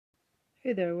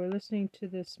Hey there, we're listening to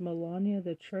this Melania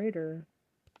the Traitor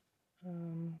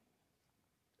um,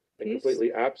 And piece.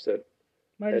 completely absent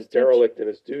Might and as touch. derelict in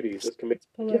his duties, this committee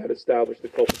Let's pull up. again established the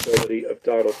culpability of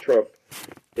Donald Trump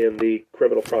in the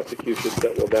criminal prosecutions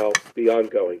that will now be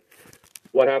ongoing.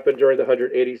 What happened during the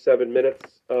 187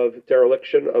 minutes of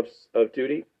dereliction of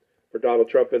duty for Donald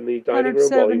Trump in the dining room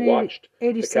while he 107, watched the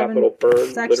 87. Capitol burn,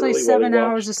 It's actually literally while he 7 hours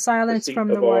of watched the silence seat from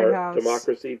the of White our House.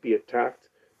 democracy be attacked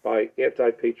by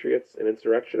anti-patriots and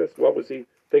insurrectionists? What was he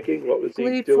thinking? What was he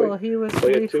Gleeful. doing? He was Well,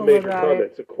 he had two gleeful major about it.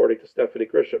 comments, according to Stephanie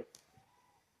Grisham.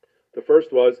 The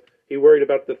first was he worried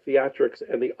about the theatrics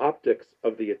and the optics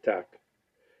of the attack.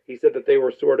 He said that they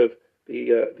were sort of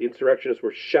the insurrectionists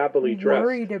were shabbily dressed,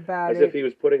 Worried about as if it. he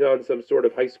was putting on some sort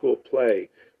of high school play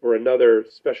or another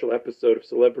special episode of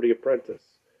Celebrity Apprentice.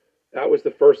 That was the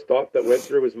first thought that went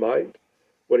through his mind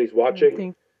when he's I watching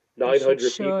think he should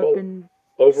 900 show up people in suit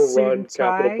overrun and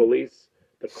Capitol tie. Police,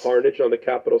 the carnage on the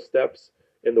Capitol steps,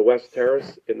 in the West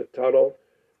Terrace, in the tunnel,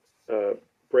 uh,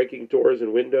 breaking doors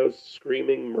and windows,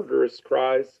 screaming murderous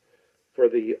cries for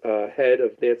the head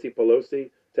of Nancy Pelosi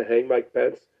to hang Mike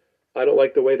Pence. I don't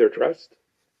like the way they're dressed.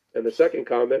 And the second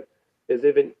comment is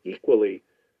even equally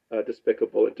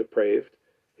despicable and depraved.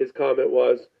 His comment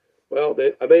was, well,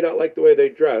 I may not like the way they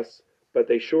dress, but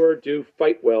they sure do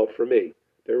fight well for me.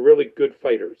 They're really good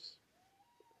fighters.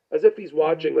 As if he's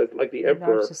watching, like the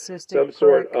emperor, Narcissistic some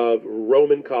sort prick. of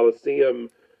Roman Colosseum,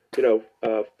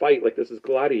 fight like this is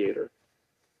Gladiator.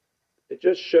 It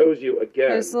just shows you His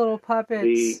again little the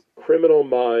puppets. criminal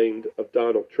mind of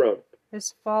Donald Trump,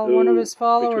 One of who, his between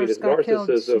followers his got killed.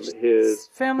 narcissism, his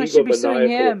Family should be suing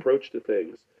egomaniacal him. approach to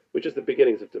things, which is the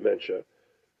beginnings of dementia,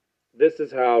 this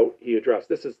is how he addressed.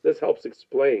 This helps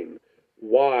explain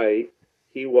why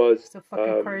he was So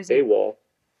fucking crazy. AWOL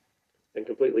and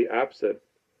completely absent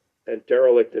and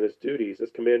derelict in his duties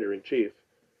as commander in chief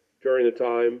during the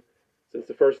time since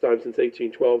the first time since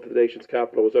 1812 the nation's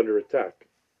capital was under attack,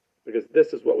 because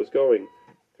this is what was going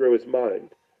through his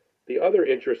mind. The other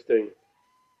interesting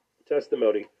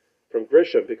testimony from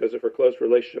Grisham, because of her close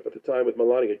relationship at the time with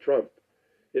Melania Trump,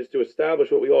 is to establish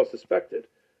what we all suspected,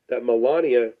 that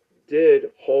Melania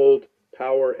did hold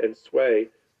power and sway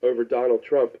over Donald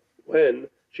Trump when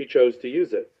she chose to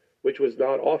use it, which was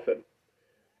not often.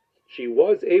 She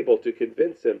was able to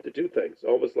convince him to do things,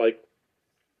 almost like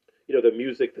the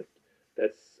music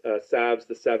that salves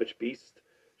the savage beast.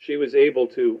 She was able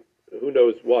to, who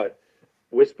knows what,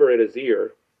 whisper in his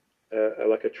ear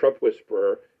like a Trump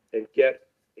whisperer and get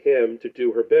him to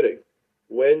do her bidding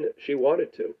when she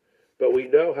wanted to. But we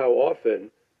know how often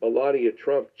Melania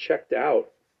Trump checked out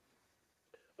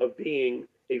of being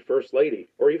a first lady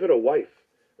or even a wife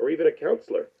or even a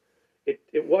counselor.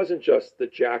 It wasn't just the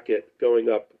jacket going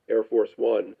up Air Force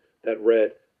One that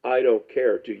read, I don't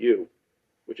care, do you?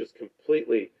 Which is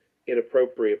completely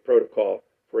inappropriate protocol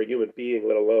for a human being,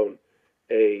 let alone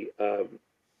a, um,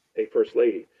 a first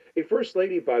lady. A first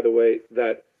lady, by the way,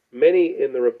 that many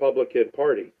in the Republican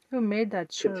Party Who made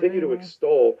that shirt continue to anyway?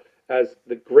 extol as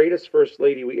the greatest first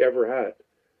lady we ever had.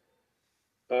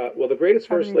 Well, the greatest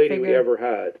How first did they lady we figure? ever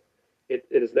had, it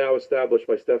is now established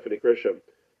by Stephanie Grisham,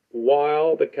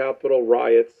 while the Capitol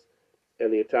riots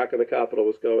and the attack on the Capitol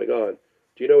was going on.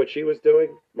 Do you know what she was doing,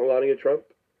 Melania Trump?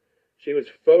 She was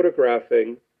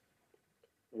photographing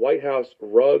White House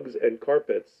rugs and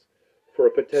carpets for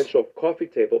a potential coffee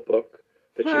table book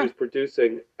that she Huh. was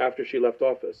producing after she left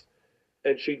office.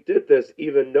 And she did this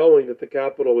even knowing that the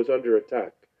Capitol was under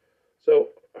attack. So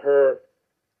her,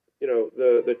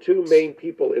 the two main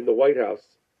people in the White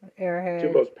House, two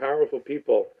Airhead. most powerful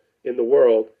people in the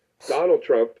world, Donald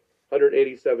Trump,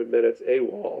 187 minutes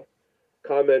AWOL,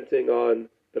 commenting on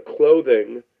the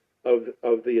clothing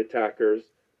of the attackers,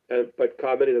 but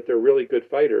commenting that they're really good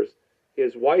fighters.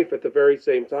 His wife, at the very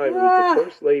same time, who's the Ah.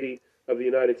 first lady of the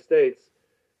United States,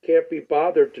 can't be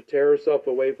bothered to tear herself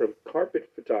away from carpet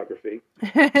photography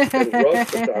and rug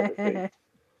photography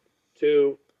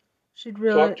to She'd talk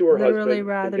really, to her literally husband and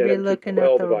rather get be him to looking at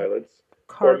quell the the violence,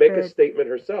 or make a carpet. statement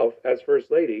herself as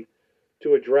First Lady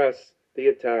to address the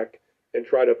attack and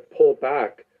try to pull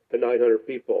back the 900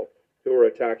 people who were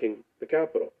attacking the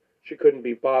Capitol. She couldn't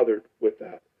be bothered with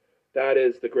that. That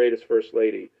is the greatest First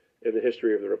Lady in the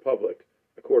history of the Republic,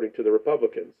 according to the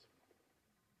Republicans.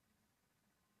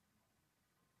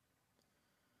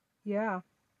 Yeah.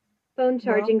 Phone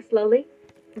charging slowly?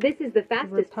 This is the The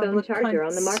fastest phone charger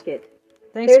on the Republicans. market.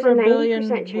 Thanks There's for a a billion 90%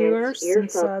 chance viewers your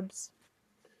and phone. subs.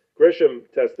 Grisham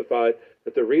testified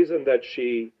that the reason that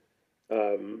she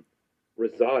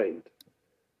resigned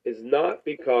is not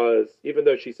because, even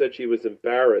though she said she was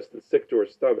embarrassed and sick to her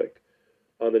stomach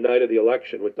on the night of the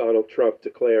election when Donald Trump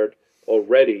declared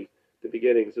already the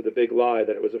beginnings of the big lie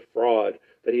that it was a fraud,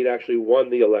 that he'd actually won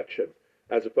the election,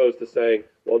 as opposed to saying,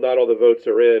 well, not all the votes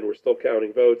are in, we're still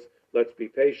counting votes, let's be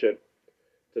patient,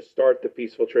 to start the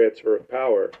peaceful transfer of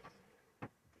power.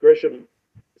 Grisham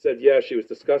said, yes, she was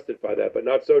disgusted by that, but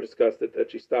not so disgusted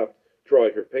that she stopped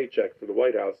drawing her paycheck from the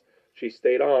White House. She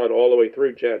stayed on all the way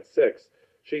through Jan 6.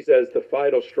 She says the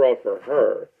final straw for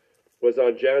her was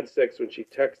on Jan 6 when she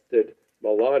texted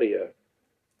Melania,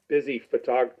 busy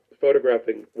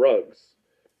photographing rugs,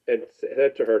 and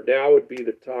said to her, now would be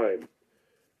the time,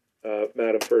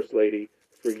 Madam First Lady,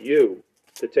 for you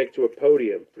to take to a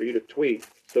podium, for you to tweet,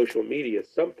 social media,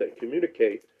 something,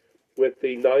 communicate with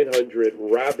the 900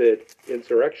 rabid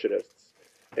insurrectionists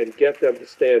and get them to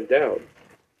stand down.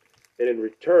 And in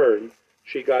return,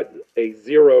 she got a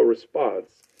zero response,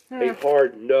 a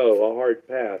hard no, a hard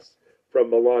pass from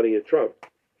Melania Trump.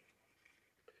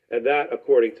 And that,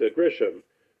 according to Grisham,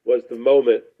 was the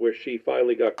moment where she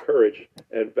finally got courage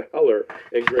and valor,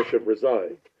 and Grisham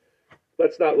resigned.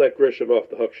 Let's not let Grisham off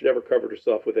the hook. She never covered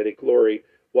herself with any glory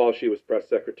while she was press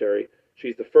secretary.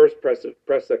 She's the first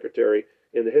press secretary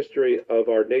in the history of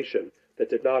our nation that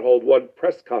did not hold one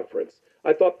press conference.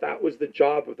 I thought that was the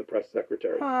job of the press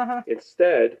secretary.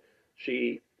 Instead,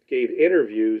 she gave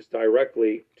interviews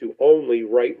directly to only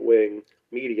right-wing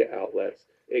media outlets,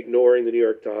 ignoring the New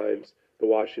York Times, the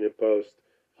Washington Post,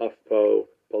 HuffPo,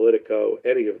 Politico,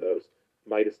 any of those,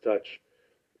 Midas Touch,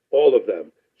 all of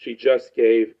them. She just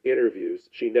gave interviews.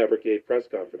 She never gave press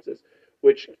conferences,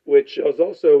 which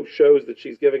also shows that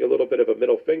she's giving a little bit of a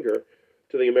middle finger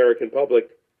to the American public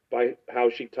by how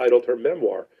she titled her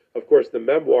memoir. Of course, the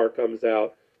memoir comes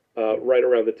out right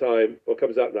around the time, well, it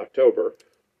comes out in October.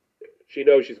 She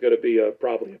knows she's going to be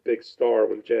probably a big star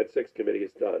when the Jan 6 committee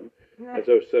is done. And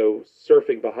so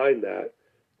surfing behind that,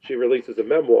 she releases a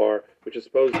memoir, which is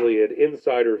supposedly an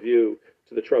insider view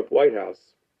to the Trump White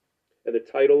House. And the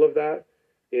title of that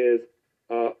is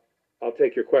I'll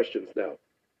Take Your Questions Now.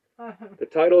 The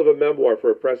title of a memoir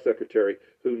for a press secretary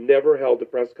who never held a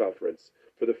press conference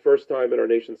for the first time in our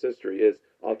nation's history is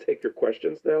I'll Take Your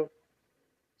Questions Now.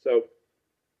 So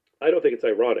I don't think it's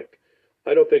ironic.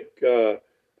 I don't think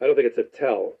it's a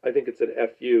tell. I think it's an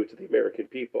FU to the American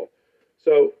people.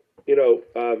 So,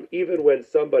 even when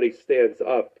somebody stands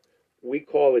up, we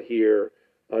call it here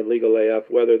on Legal AF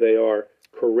whether they are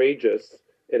courageous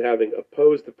in having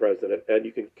opposed the president, and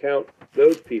you can count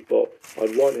those people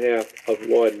on one half of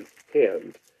one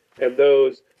hand, and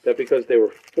those that because they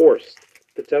were forced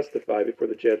to testify before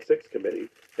the Jan 6 committee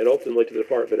and ultimately to the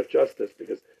Department of Justice,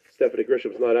 because Stephanie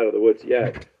Grisham's not out of the woods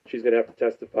yet. She's going to have to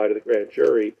testify to the grand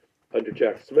jury under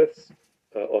Jack Smith's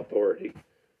authority.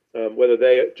 Whether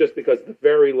they, just because at the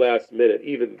very last minute,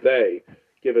 even they,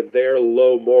 given their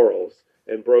low morals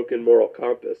and broken moral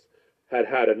compass, had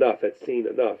had enough, had seen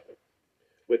enough,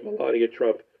 with Melania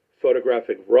Trump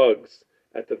photographing rugs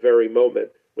at the very moment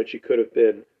when she could have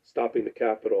been stopping the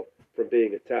Capitol from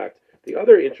being attacked. The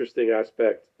other interesting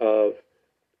aspect of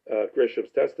Grisham's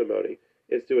testimony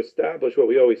is to establish what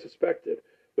we always suspected,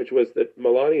 which was that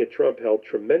Melania Trump held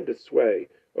tremendous sway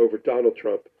over Donald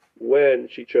Trump when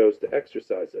she chose to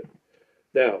exercise it.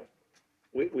 Now,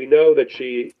 we know that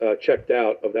she checked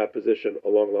out of that position a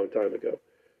long, long time ago.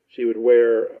 She would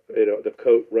wear, the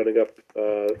coat running up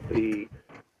the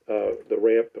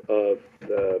ramp of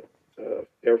the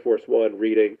Air Force One,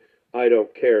 reading, "I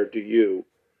don't care, do you?"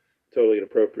 Totally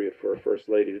inappropriate for a first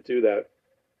lady to do that.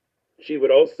 She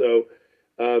would also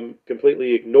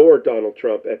completely ignore Donald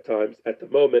Trump at times at the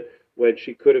moment when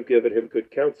she could have given him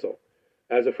good counsel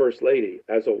as a first lady,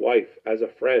 as a wife, as a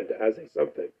friend, as a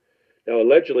something. Now,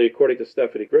 allegedly, according to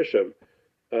Stephanie Grisham,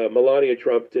 Melania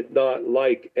Trump did not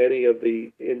like any of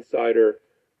the insider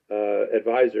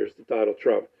advisors to Donald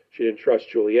Trump. She didn't trust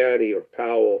Giuliani or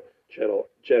Powell,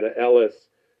 Jenna Ellis.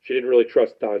 She didn't really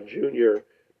trust Don Jr.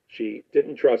 She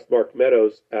didn't trust Mark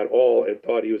Meadows at all and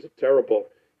thought he was a terrible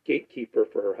gatekeeper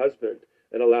for her husband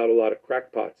and allowed a lot of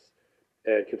crackpots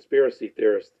and conspiracy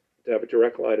theorists to have a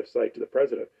direct line of sight to the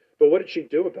president. But what did she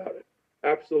do about it?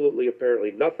 Absolutely,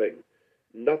 apparently nothing.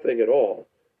 Nothing at all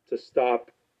to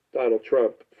stop Donald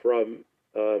Trump from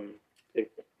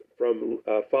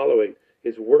following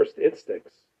his worst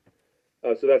instincts.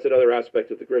 So that's another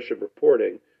aspect of the Grisham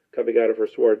reporting coming out of her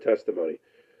sworn testimony.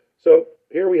 So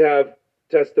here we have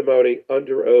testimony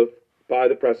under oath by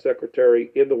the press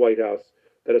secretary in the White House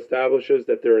that establishes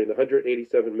that during the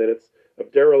 187 minutes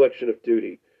of dereliction of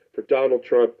duty for Donald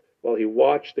Trump while he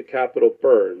watched the Capitol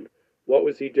burn, what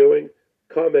was he doing?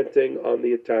 Commenting on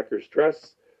the attackers'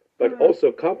 dress, but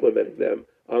also complimenting them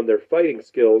on their fighting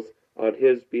skills on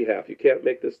his behalf. You can't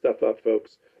make this stuff up,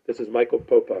 folks. This is Michael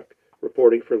Popok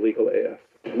reporting for Legal AF.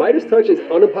 Midas Touch is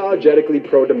unapologetically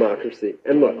pro-democracy.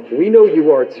 And look, we know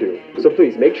you are too. So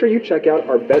please make sure you check out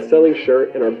our best-selling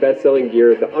shirt and our best-selling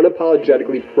gear, the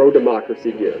unapologetically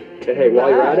pro-democracy gear. And hey, while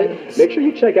you're at it, make sure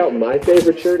you check out my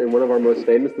favorite shirt and one of our most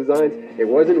famous designs. It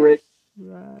wasn't written.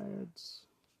 Right.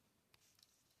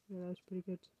 Yeah, that's pretty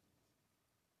good.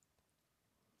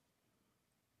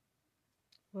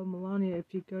 Well, Melania,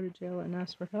 if you go to jail and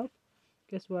ask for help,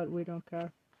 guess what? We don't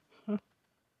care.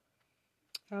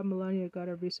 How Melania got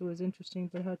her visa was interesting,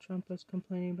 but how Trump was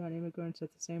complaining about immigrants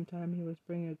at the same time he was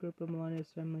bringing a group of Melania's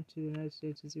family to the United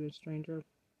States as he was a stranger.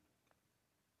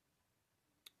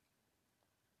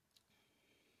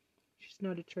 She's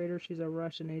not a traitor, she's a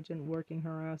Russian agent working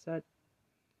her ass out.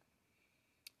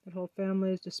 That whole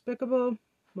family is despicable.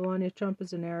 Melania Trump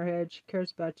is an airhead. She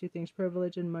cares about two things,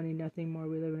 privilege and money, nothing more.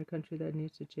 We live in a country that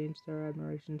needs to change their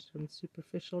admirations from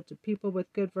superficial to people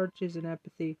with good virtues and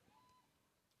empathy.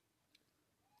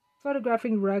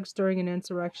 Photographing rugs during an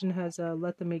insurrection has a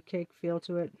let them eat cake feel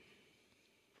to it.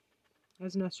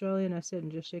 As an Australian, I sit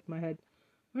and just shake my head.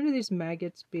 When do these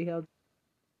maggots be held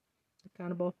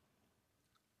accountable?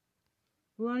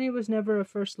 Melania was never a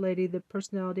first lady, the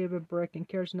personality of a brick, and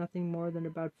cares nothing more than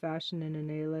about fashion and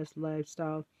an A-list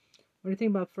lifestyle. What do you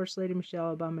think about First Lady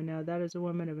Michelle Obama now? That is a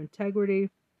woman of integrity,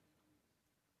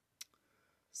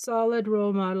 solid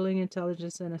role modeling,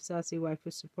 intelligence, and a sassy wife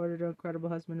who supported her incredible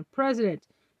husband and president.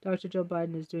 Dr. Joe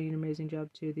Biden is doing an amazing job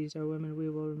too. These are women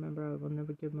we will remember. I will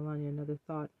never give Melania another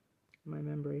thought in my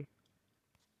memory.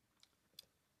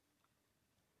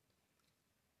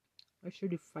 I sure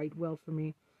do fight well for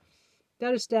me.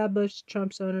 That established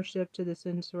Trump's ownership to this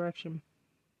insurrection.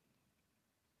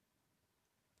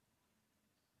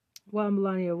 Well,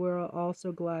 Melania, we're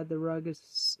also glad the rug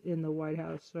is in the White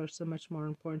House are so much more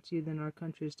important to you than our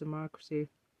country's democracy.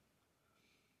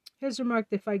 His remark,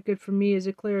 they fight good for me, is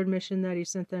a clear admission that he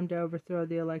sent them to overthrow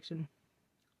the election.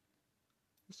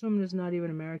 This woman is not even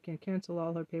American. Cancel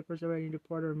all her papers already and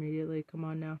deport her immediately. Come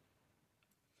on now.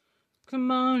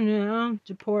 Come on now.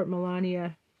 Deport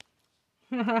Melania.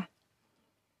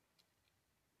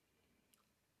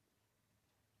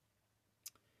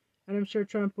 And I'm sure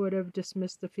Trump would have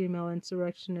dismissed the female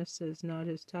insurrectionists as not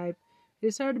his type. It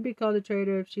is hard to be called a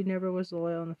traitor if she never was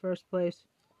loyal in the first place.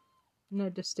 In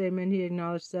that statement, he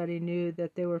acknowledged that he knew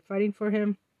that they were fighting for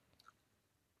him.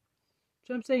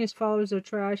 Trump saying his followers are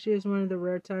trash is one of the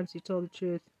rare times he told the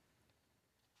truth.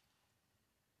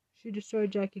 She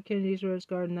destroyed Jackie Kennedy's Rose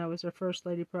Garden. That was her first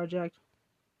lady project.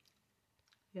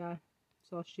 Yeah,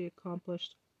 that's all she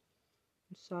accomplished.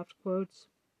 Soft quotes.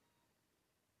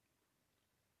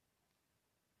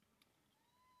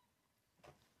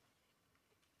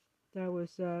 That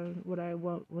was what I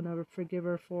will never forgive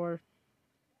her for.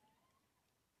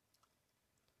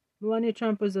 Melania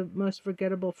Trump was the most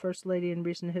forgettable first lady in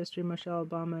recent history. Michelle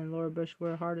Obama and Laura Bush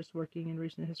were hardest working in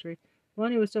recent history.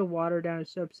 Melania was so watered down and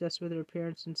so obsessed with her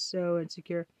appearance and so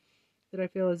insecure that I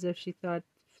feel as if she thought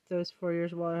those 4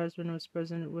 years while her husband was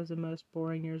president was the most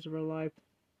boring years of her life.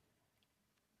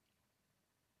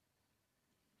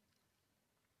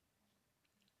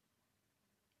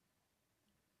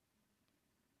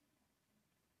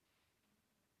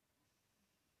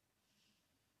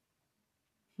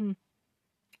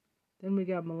 Then we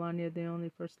got Melania, the only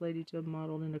first lady to have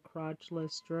modeled in a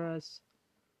crotchless dress.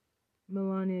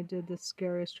 Melania did the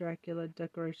scariest Dracula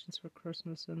decorations for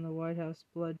Christmas in the White House,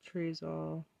 blood trees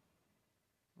all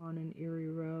on an eerie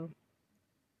row.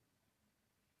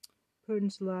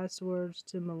 Putin's last words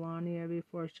to Melania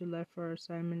before she left for her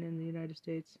assignment in the United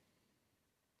States.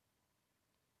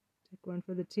 Take one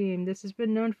for the team. This has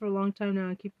been known for a long time now,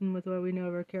 and keeping with what we know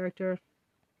of her character.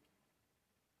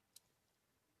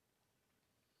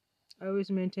 I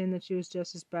always maintained that she was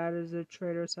just as bad as her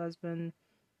traitorous husband.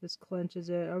 This clenches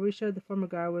it. Are we sure the former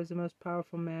guy was the most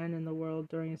powerful man in the world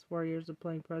during his 4 years of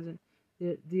playing president?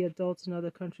 The adults in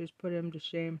other countries put him to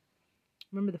shame.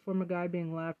 Remember the former guy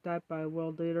being laughed at by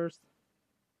world leaders?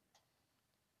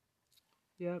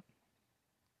 Yep.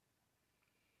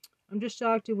 I'm just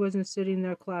shocked he wasn't sitting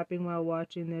there clapping while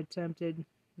watching the attempted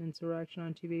insurrection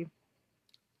on TV.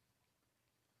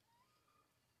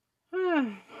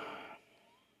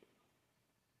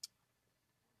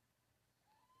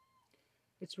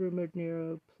 It's rumored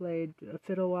Nero played a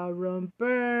fiddle while Rome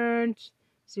burnt.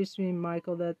 Seems to me,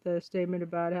 Michael, that the statement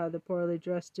about how the poorly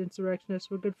dressed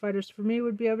insurrectionists were good fighters for me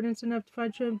would be evidence enough to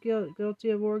find Trump guilty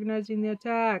of organizing the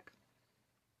attack.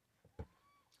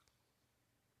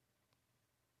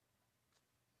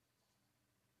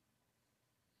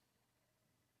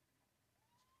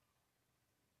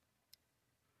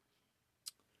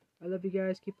 I love you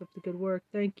guys. Keep up the good work.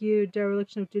 Thank you.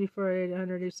 Dereliction of duty for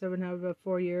 887. Have about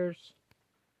 4 years.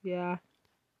 Yeah.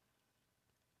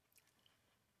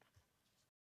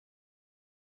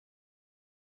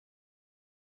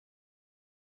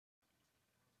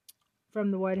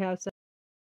 From the White House.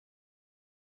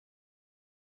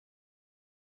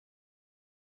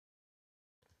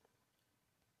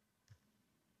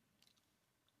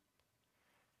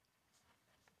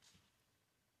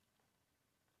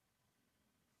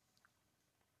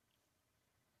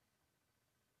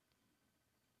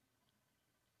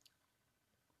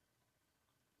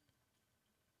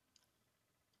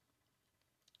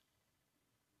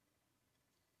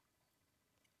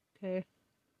 Okay.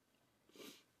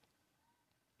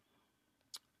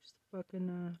 Just fucking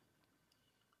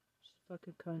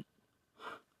cunt.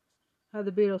 How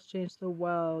the Beatles Changed the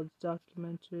World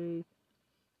documentary.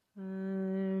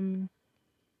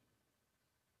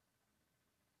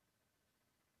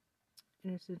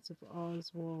 Innocence of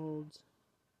Oswald.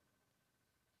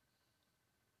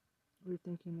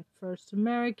 Rethinking the First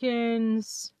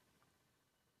Americans.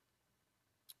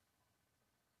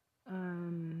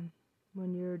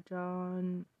 When you're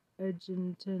John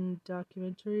Edgerton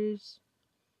documentaries.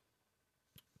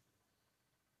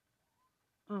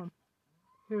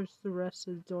 Here's the rest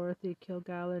of Dorothy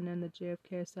Kilgallen and the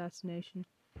JFK assassination.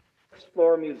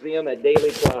 Floor Museum at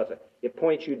Daley Plaza. It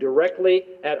points you directly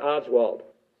at Oswald.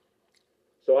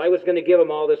 So I was going to give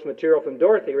them all this material from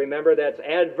Dorothy. Remember, that's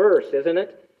adverse, isn't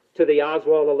it, to the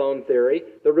Oswald alone theory.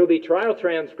 The Ruby trial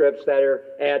transcripts that are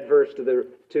adverse to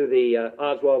the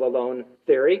Oswald alone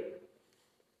theory.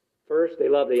 First, they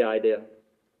love the idea.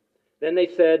 Then they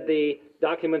said the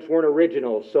documents weren't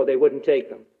originals, so they wouldn't take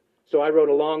them. So I wrote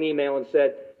a long email and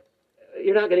said,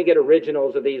 you're not going to get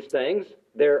originals of these things.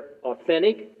 They're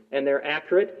authentic and they're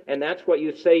accurate, and that's what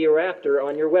you say you're after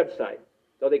on your website.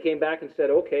 So they came back and said,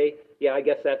 okay, yeah, I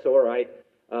guess that's all right,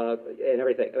 and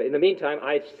everything. In the meantime,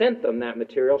 I sent them that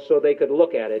material so they could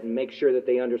look at it and make sure that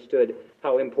they understood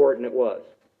how important it was.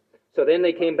 So then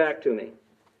they came back to me,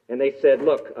 and they said,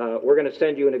 look, we're going to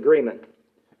send you an agreement.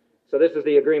 So this is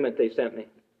the agreement they sent me.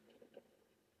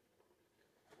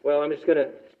 Well, I'm just going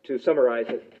to summarize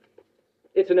it.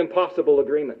 It's an impossible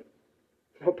agreement.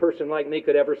 No person like me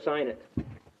could ever sign it.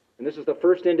 And this is the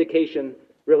first indication,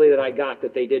 really, that I got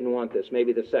that they didn't want this,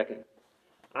 maybe the second.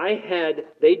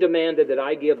 They demanded that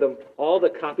I give them all the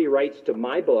copyrights to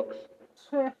my books,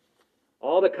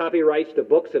 all the copyrights to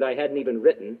books that I hadn't even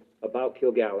written about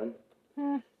Kilgallen.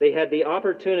 They had the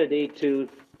opportunity to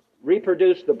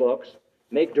reproduce the books,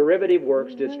 make derivative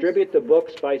works, distribute the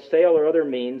books by sale or other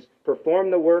means, perform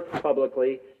the work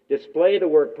publicly, display the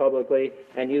work publicly,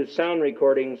 and use sound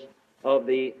recordings of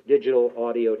the digital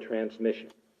audio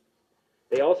transmission.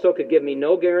 They also could give me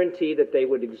no guarantee that they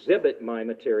would exhibit my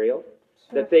material,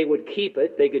 that they would keep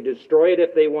it, they could destroy it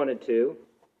if they wanted to.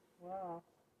 Wow.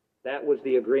 That was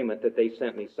the agreement that they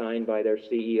sent me, signed by their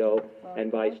CEO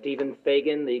and by Stephen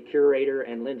Fagan, the curator,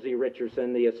 and Lindsay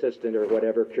Richardson, the assistant or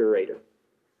whatever curator.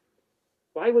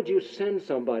 Why would you send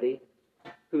somebody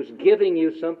who's giving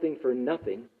you something for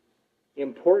nothing,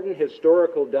 important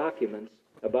historical documents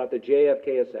about the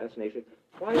JFK assassination?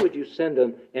 Why would you send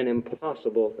them an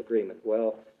impossible agreement?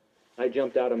 Well, I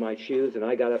jumped out of my shoes and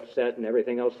I got upset and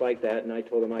everything else like that, and I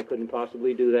told them I couldn't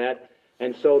possibly do that.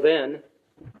 And so then,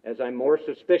 as I'm more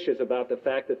suspicious about the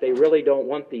fact that they really don't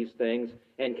want these things,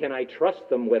 and can I trust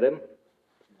them with them?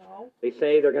 No. They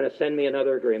say they're going to send me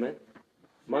another agreement.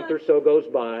 A month or so goes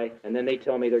by, and then they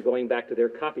tell me they're going back to their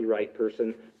copyright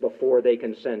person before they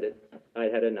can send it. I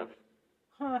had enough.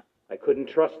 I couldn't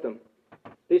trust them.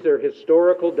 These are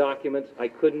historical documents. I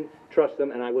couldn't trust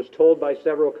them, and I was told by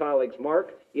several colleagues,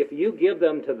 Mark, if you give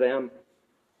them to them,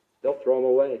 they'll throw them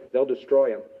away. They'll destroy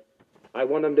them. I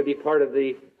want them to be part of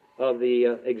the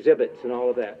exhibits and all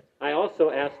of that. I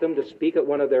also asked them to speak at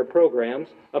one of their programs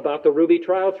about the Ruby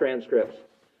trial transcripts,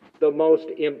 the most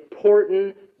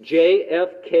important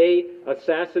JFK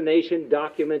assassination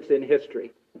documents in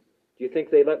history. Do you think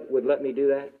they would let me do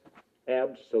that?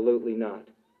 Absolutely not.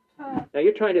 Now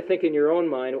you're trying to think in your own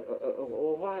mind,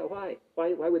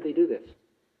 why would they do this?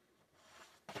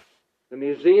 The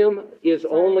museum is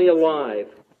only alive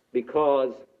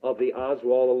because of the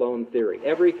Oswald alone theory.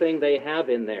 Everything they have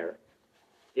in there,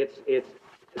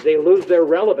 they lose their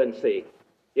relevancy.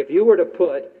 If you were to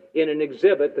put in an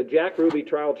exhibit the Jack Ruby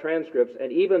trial transcripts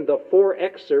and even the 4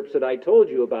 excerpts that I told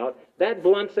you about, that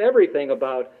blunts everything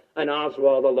about an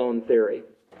Oswald alone theory.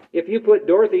 If you put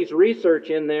Dorothy's research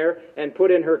in there and put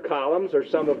in her columns or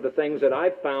some of the things that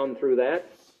I've found through that,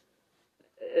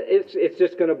 it's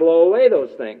just going to blow away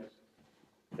those things.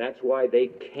 That's why they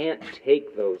can't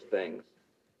take those things.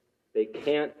 They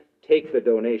can't take the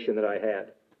donation that I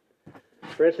had.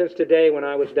 For instance, today when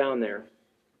I was down there,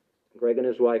 Greg and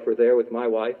his wife were there with my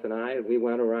wife and I, and we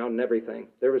went around and everything.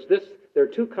 There are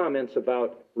two comments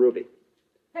about Ruby.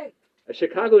 Hey, a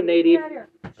Chicago native get out here.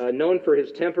 known for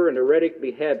his temper and erratic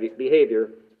behavior,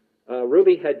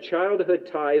 Ruby had childhood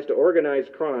ties to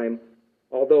organized crime,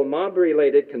 although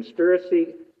mob-related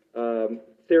conspiracy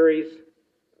theories,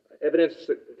 evidence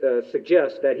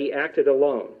suggests that he acted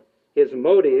alone. His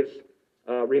motives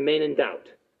remain in doubt.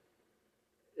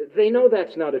 They know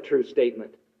that's not a true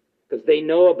statement because they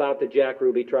know about the Jack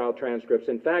Ruby trial transcripts.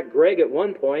 In fact, Greg at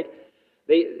one point,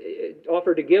 they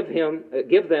offered to give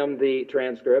them the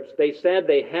transcripts. They said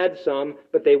they had some,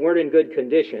 but they weren't in good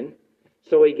condition.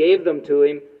 So he gave them to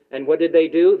him. And what did they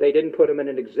do? They didn't put them in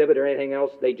an exhibit or anything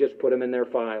else. They just put them in their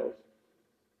files.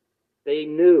 They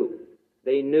knew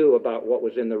about what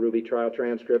was in the Ruby trial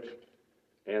transcripts,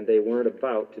 and they weren't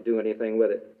about to do anything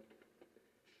with it.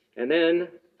 And then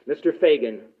Mr.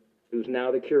 Fagan, who's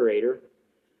now the curator,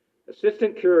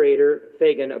 Assistant Curator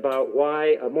Fagan, about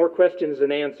why, more questions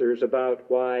than answers about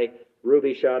why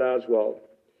Ruby shot Oswald.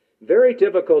 Very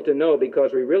difficult to know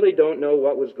because we really don't know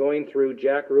what was going through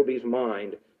Jack Ruby's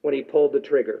mind when he pulled the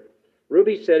trigger.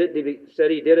 Ruby said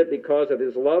he did it because of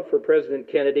his love for President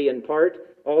Kennedy, in part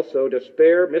also to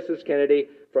spare Mrs. Kennedy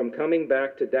from coming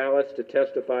back to Dallas to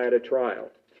testify at a trial.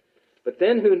 But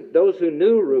then those who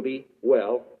knew Ruby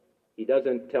well, he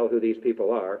doesn't tell who these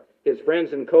people are, his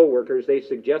friends and co-workers, they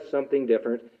suggest something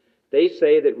different. They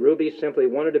say that Ruby simply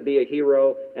wanted to be a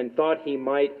hero and thought he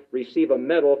might receive a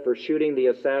medal for shooting the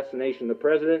assassination of the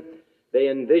president. They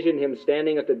envisioned him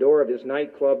standing at the door of his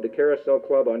nightclub, the Carousel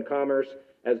Club on Commerce,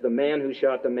 as the man who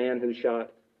shot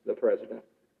the president.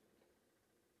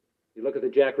 You look at the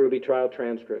Jack Ruby trial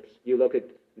transcripts. You look at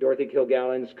Dorothy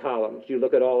Kilgallen's columns. You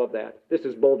look at all of that. This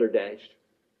is Boulder Dash.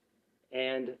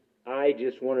 And I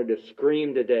just wanted to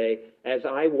scream today as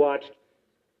I watched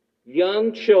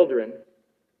young children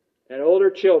and older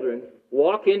children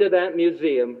walk into that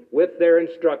museum with their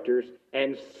instructors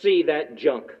and see that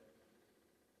junk.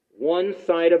 One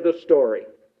side of the story.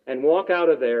 And walk out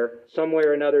of there some way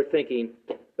or another thinking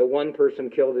that one person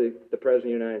killed the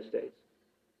President of the United States.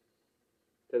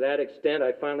 To that extent,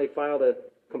 I finally filed a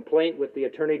complaint with the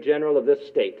Attorney General of this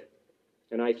state.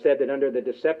 And I said that under the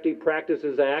Deceptive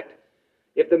Practices Act,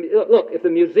 if the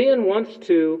museum wants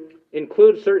to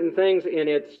include certain things in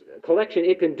its collection,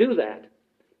 it can do that.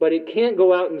 But it can't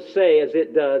go out and say, as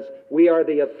it does, we are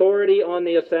the authority on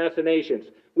the assassinations.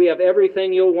 We have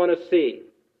everything you'll want to see.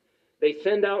 They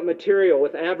send out material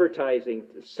with advertising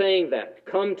saying that,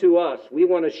 come to us. We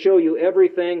want to show you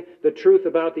everything, the truth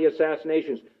about the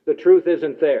assassinations. The truth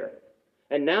isn't there.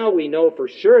 And now we know for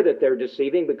sure that they're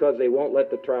deceiving because they won't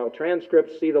let the trial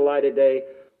transcripts see the light of day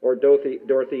or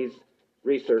Dorothy's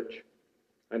research.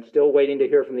 I'm still waiting to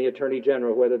hear from the Attorney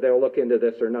General whether they'll look into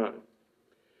this or not.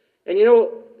 And you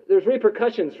know, there's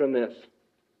repercussions from this.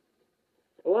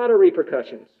 A lot of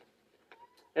repercussions.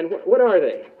 And what are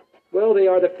they? Well, they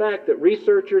are the fact that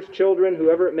researchers, children,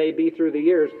 whoever it may be through the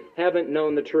years, haven't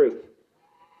known the truth.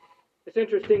 It's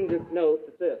interesting to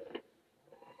note that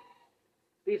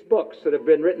these books that have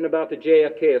been written about the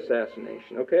JFK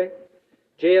assassination, okay?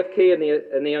 JFK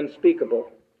and the Unspeakable,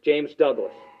 James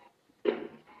Douglas.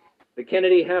 The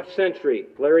Kennedy Half-Century,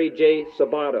 Larry J.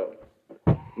 Sabato.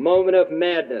 Moment of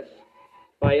Madness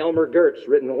by Elmer Gertz,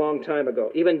 written a long time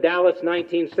ago. Even Dallas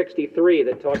 1963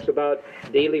 that talks about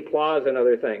Dealey Plaza and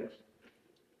other things.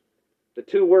 The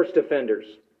Two Worst Offenders.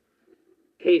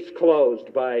 Case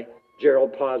Closed by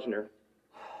Gerald Posner.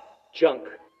 Junk.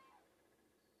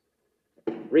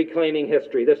 Reclaiming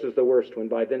History. This is the worst one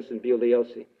by Vincent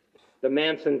Bugliosi. The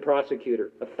Manson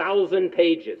Prosecutor. 1,000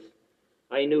 pages.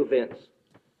 I knew Vince.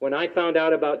 When I found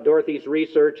out about Dorothy's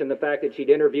research and the fact that she'd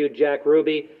interviewed Jack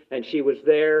Ruby and she was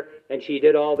there and she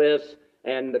did all this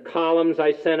and the columns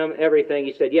I sent him, everything,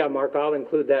 he said, yeah, Mark, I'll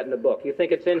include that in the book. You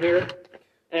think it's in here?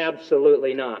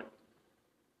 Absolutely not.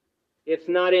 It's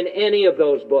not in any of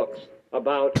those books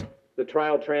about the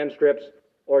trial transcripts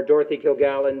or Dorothy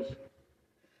Kilgallen's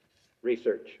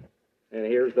research. And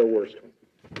here's the worst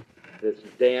one. This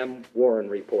damn Warren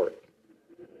report.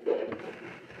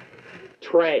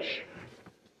 Trash.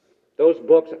 Those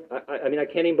books, I mean, I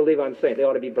can't even believe I'm saying they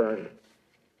ought to be burned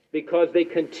because they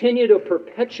continue to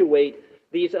perpetuate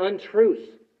these untruths.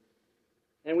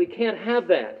 And we can't have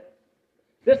that.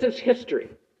 This is history.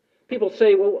 People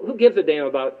say, well, who gives a damn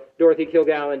about Dorothy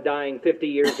Kilgallen dying 50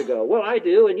 years ago? Well, I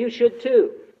do, and you should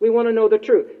too. We want to know the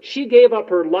truth. She gave up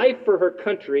her life for her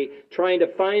country trying to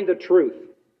find the truth.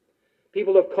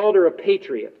 People have called her a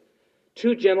patriot.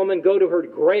 Two gentlemen go to her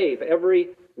grave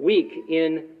every week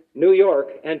in New York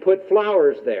and put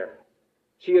flowers there.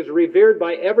 She is revered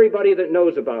by everybody that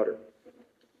knows about her.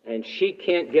 and she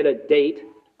can't get a date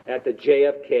at the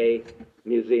JFK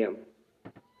Museum.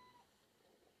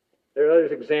 There are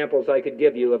other examples I could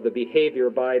give you of the behavior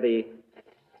by the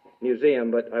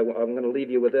museum, but I'm going to leave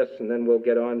you with this, and then we'll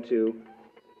get on to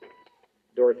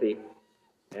Dorothy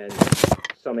and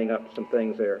summing up some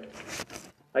things there.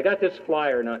 I got this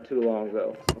flyer not too long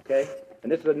ago, okay?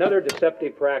 And this is another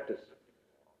deceptive practice.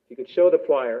 You could show the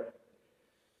flyer.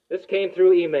 This came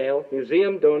through email,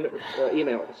 email,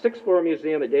 the Sixth Floor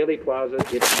Museum at Daley Plaza.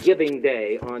 It's Giving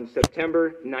Day on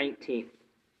September 19th.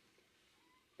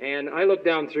 And I looked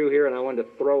down through here and I wanted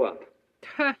to throw up.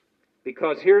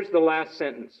 Because here's the last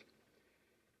sentence.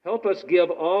 Help us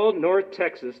give all North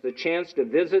Texas the chance to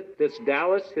visit this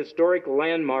Dallas historic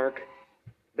landmark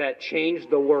that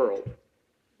changed the world.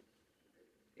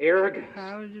 Arrogance.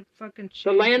 How did it fucking change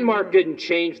the landmark didn't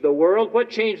change the world. What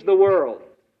changed the world?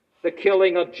 The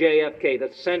killing of JFK,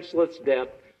 the senseless death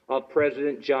of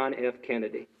President John F.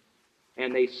 Kennedy.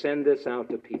 And they send this out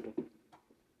to people.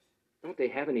 Don't they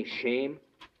have any shame?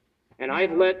 And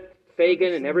I've let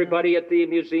Fagan and everybody at the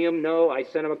museum know. I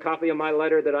sent them a copy of my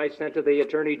letter that I sent to the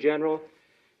Attorney General.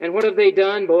 And what have they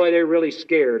done? Boy, they're really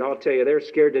scared. I'll tell you, they're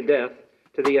scared to death,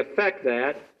 to the effect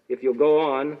that, if you'll go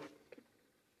on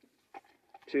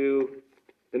to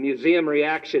the museum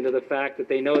reaction to the fact that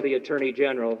they know the Attorney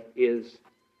General is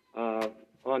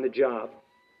on the job.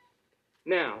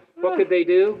 Now, what could they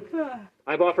do?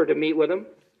 I've offered to meet with them.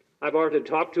 I've offered to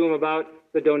talk to them about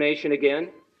the donation again.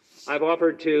 I've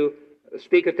offered to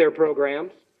speak at their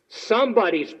programs.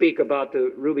 Somebody speak about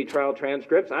the Ruby trial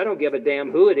transcripts. I don't give a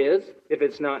damn who it is if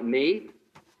it's not me.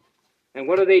 And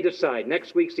what do they decide?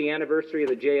 Next week's the anniversary of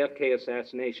the JFK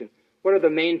assassination. What are the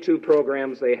main two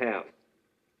programs they have?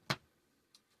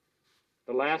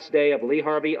 The Last Day of Lee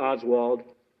Harvey Oswald,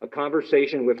 a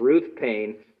conversation with Ruth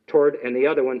Paine, and the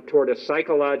other one, toward a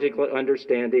psychological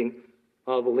understanding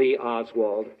of Lee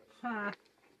Oswald.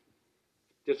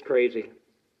 Just crazy.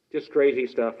 Just crazy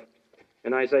stuff.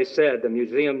 And as I said, the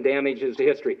museum damages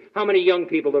history. How many young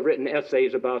people have written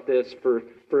essays about this for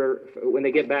when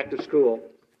they get back to school?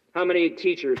 How many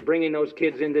teachers bringing those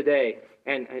kids in today?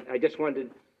 And I just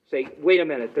wanted to say, wait a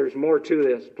minute, there's more to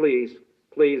this, please.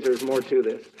 Please, there's more to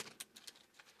this.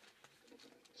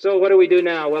 So what do we do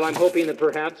now? Well, I'm hoping that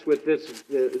perhaps with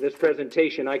this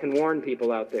presentation I can warn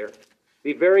people out there.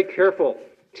 Be very careful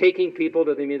taking people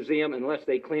to the museum unless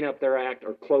they clean up their act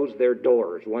or close their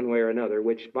doors one way or another,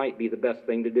 which might be the best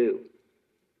thing to do,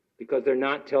 because they're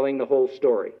not telling the whole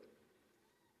story.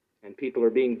 And people are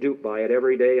being duped by it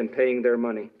every day and paying their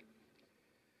money.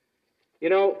 You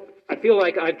know, I feel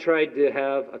like I've tried to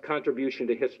have a contribution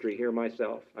to history here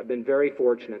myself. I've been very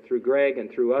fortunate through Greg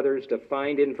and through others to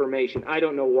find information. I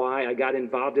don't know why I got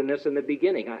involved in this in the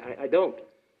beginning. I don't.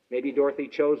 Maybe Dorothy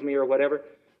chose me or whatever,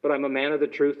 but I'm a man of the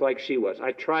truth like she was.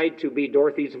 I've tried to be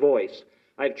Dorothy's voice.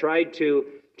 I've tried to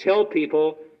tell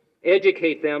people,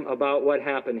 educate them about what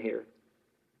happened here.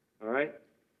 All right?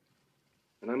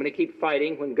 And I'm going to keep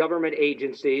fighting when government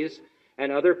agencies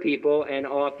and other people and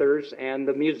authors and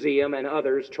the museum and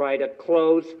others try to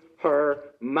close her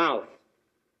mouth.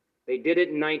 They did it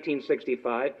in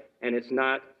 1965, and it's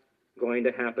not going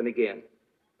to happen again.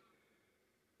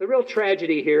 The real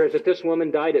tragedy here is that this woman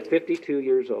died at 52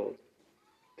 years old.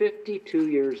 52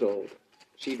 years old,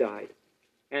 she died.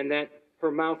 And that her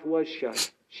mouth was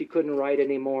shut. She couldn't write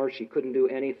anymore. She couldn't do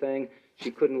anything. She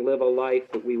couldn't live a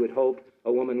life that we would hope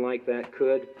a woman like that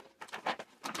could.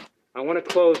 I want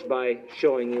to close by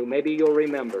showing you, maybe you'll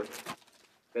remember,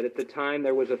 that at the time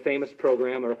there was a famous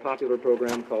program, or a popular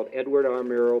program, called Edward R.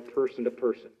 Murrow, Person to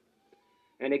Person.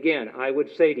 And again, I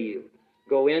would say to you,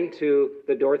 go into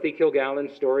the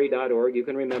DorothyKilgallenStory.org. You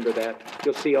can remember that.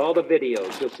 You'll see all the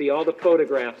videos. You'll see all the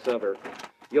photographs of her.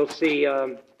 You'll see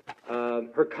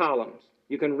her columns.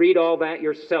 You can read all that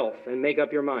yourself and make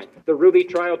up your mind. The Ruby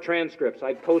trial transcripts,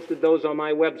 I posted those on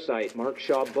my website,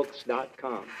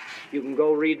 markshawbooks.com. You can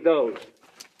go read those.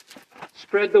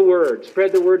 Spread the word.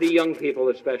 Spread the word to young people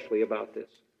especially about this.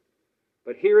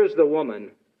 But here is the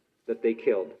woman that they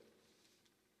killed.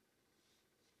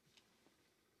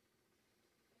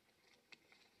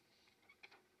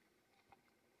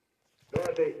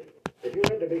 Dorothy, if you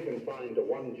had to be confined to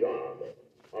one job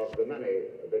of the many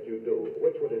that you do,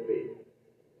 which would it be?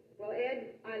 Well,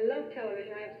 Ed, I love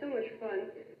television. I have so much fun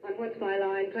on What's My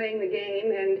Line, playing the game,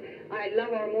 and I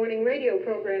love our morning radio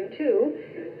program, too.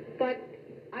 But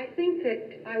I think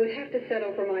that I would have to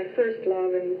settle for my first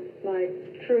love and my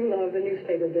true love, the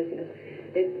newspaper business.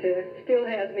 It still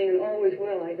has me and always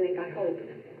will, I think, I hope.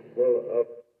 Well,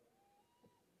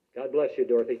 God bless you,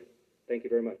 Dorothy. Thank you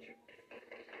very much.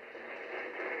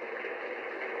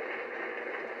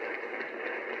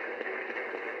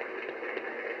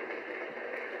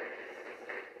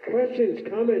 Questions,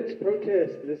 comments,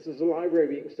 protests? This is a library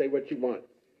where you can say what you want.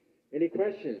 Any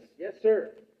questions? Yes,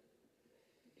 sir.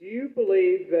 Do you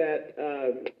believe that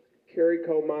Kerry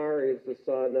Comar is the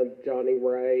son of Johnny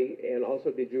Ray? And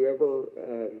also,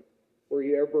 were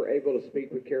you ever able to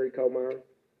speak with Kerry Comar?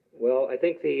 Well, I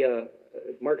think the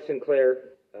Mark Sinclair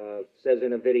says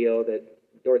in a video that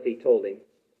Dorothy told him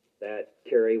that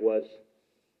Kerry was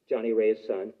Johnny Ray's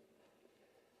son.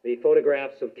 The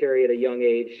photographs of Kerry at a young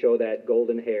age show that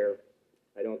golden hair.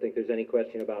 I don't think there's any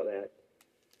question about that.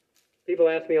 People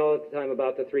ask me all the time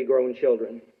about the 3 grown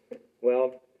children.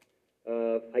 Well,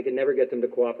 I could never get them to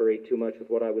cooperate too much with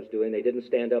what I was doing. They didn't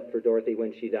stand up for Dorothy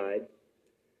when she died.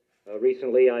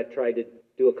 Recently, I've tried to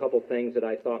do a couple things that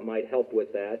I thought might help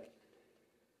with that.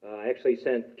 I actually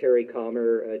sent Kerry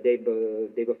Comar day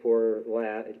before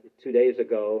 2 days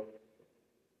ago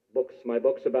my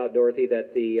books about Dorothy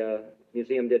that the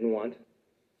museum didn't want.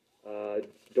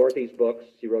 Dorothy's books.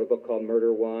 She wrote a book called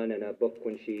Murder One and a book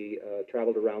when she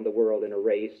traveled around the world in a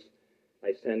race.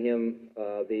 I sent him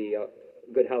the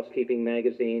Good Housekeeping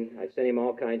magazine. I sent him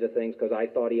all kinds of things because I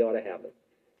thought he ought to have them.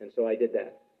 And so I did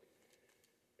that.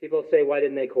 People say, why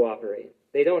didn't they cooperate?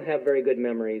 They don't have very good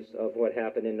memories of what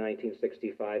happened in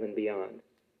 1965 and beyond.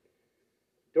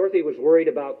 Dorothy was worried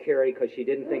about Kerry because she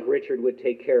didn't think Richard would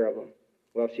take care of him.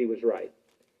 Well, she was right.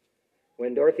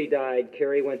 When Dorothy died,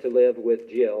 Kerry went to live with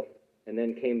Jill and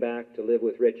then came back to live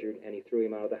with Richard, and he threw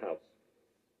him out of the house.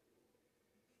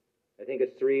 I think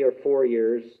it's 3 or 4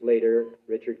 years later,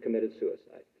 Richard committed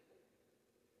suicide.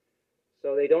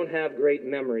 So they don't have great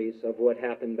memories of what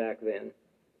happened back then.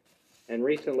 And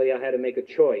recently I had to make a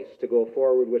choice to go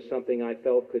forward with something I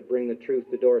felt could bring the truth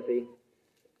to Dorothy.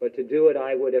 But to do it,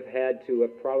 I would have had to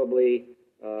have probably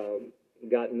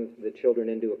gotten the children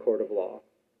into a court of law.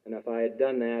 And if I had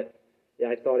done that,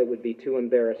 I thought it would be too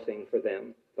embarrassing for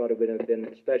them. Thought it would have been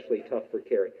especially tough for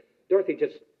Kerry. Dorothy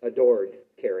just adored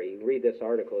Kerry. You read this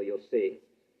article, you'll see.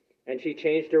 And she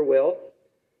changed her will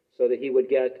so that he would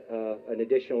get an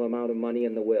additional amount of money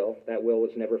in the will. That will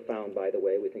was never found, by the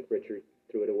way. We think Richard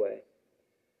threw it away.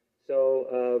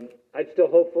 So I'm still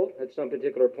hopeful at some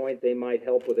particular point they might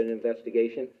help with an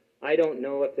investigation. I don't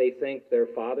know if they think their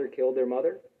father killed their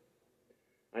mother.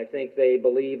 I think they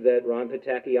believe that Ron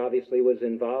Pataki obviously was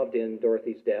involved in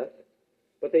Dorothy's death.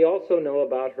 But they also know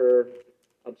about her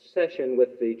obsession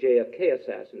with the JFK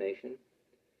assassination.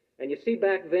 And you see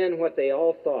back then what they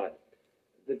all thought.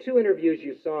 The 2 interviews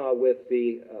you saw with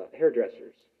the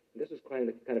hairdressers, this is kind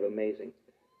of amazing.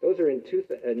 Those are in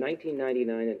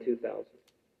 1999 and 2000.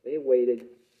 They waited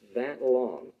that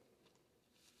long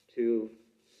to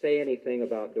say anything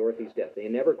about Dorothy's death. They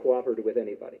never cooperated with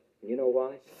anybody. And you know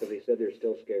why? Because they said they're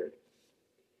still scared.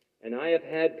 And I have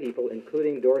had people,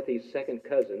 including Dorothy's second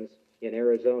cousins in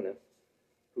Arizona,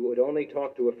 who would only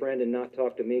talk to a friend and not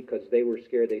talk to me because they were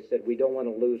scared. They said, we don't want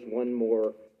to lose one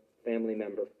more family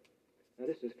member. Now,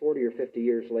 this is 40 or 50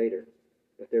 years later,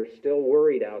 but they're still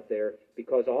worried out there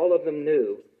because all of them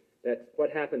knew that what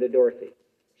happened to Dorothy.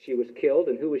 She was killed,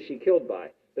 and who was she killed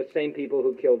by? The same people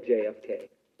who killed JFK,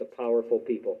 the powerful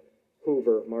people,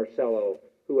 Hoover, Marcello,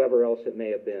 whoever else it may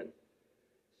have been.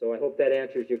 So I hope that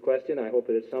answers your question. I hope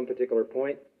that at some particular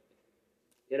point,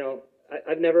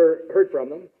 I've never heard from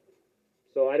them,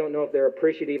 so I don't know if they're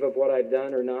appreciative of what I've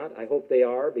done or not. I hope they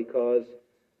are because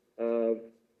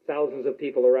thousands of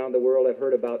people around the world have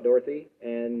heard about Dorothy,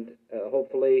 and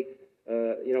hopefully,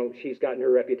 she's gotten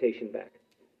her reputation back.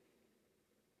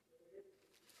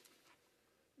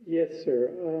 Yes, sir.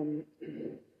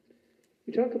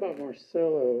 You talk about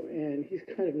Marcello, and he's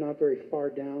kind of not very far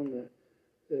down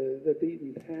the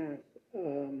beaten path.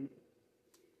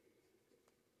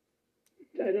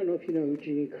 I don't know if you know who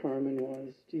Jeannie Carmen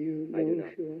was. Do you know who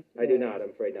she was? I do not. I'm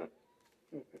afraid not.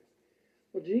 Okay.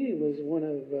 Well, Jeannie was one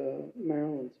of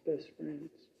Marilyn's best friends.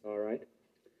 All right.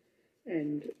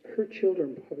 And her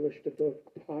children published a book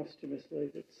posthumously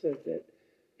that said that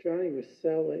Johnny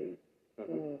Rosselli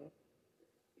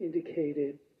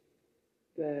indicated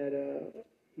that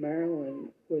Marilyn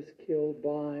was killed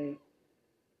by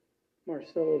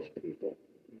Marcello's people,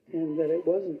 and that it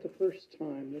wasn't the first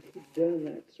time that he'd done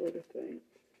that sort of thing.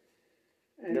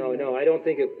 And, no, I don't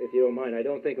think it, if you don't mind, I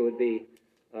don't think it would be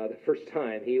the first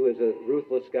time. He was a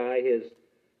ruthless guy. His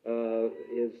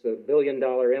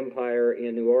billion-dollar empire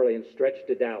in New Orleans stretched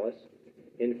to Dallas.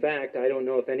 In fact, I don't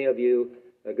know if any of you,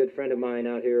 a good friend of mine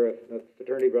out here, a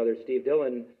fraternity brother, Steve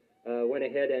Dillon, went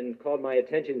ahead and called my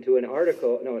attention to an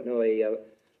article,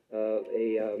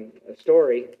 a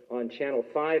story on Channel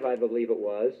 5, I believe it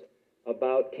was,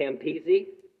 about Campisi,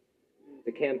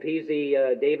 the Campisi,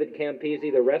 David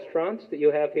Campisi, the restaurants that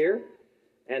you have here,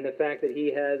 and the fact that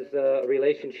he has a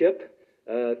relationship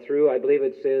through, I believe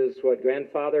it's his,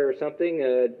 grandfather or something,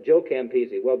 Joe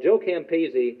Campisi. Well, Joe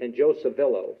Campisi and Joe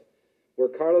Savillo were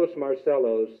Carlos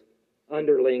Marcello's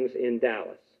underlings in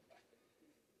Dallas.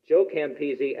 Joe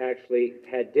Campisi actually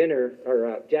had dinner,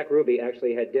 or Jack Ruby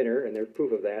actually had dinner, and there's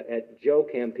proof of that, at Joe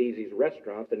Campisi's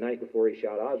restaurant the night before he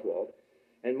shot Oswald.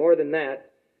 And more than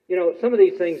that, you know, some of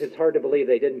these things it's hard to believe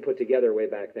they didn't put together way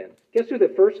back then. Guess who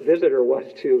the first visitor was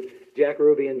to Jack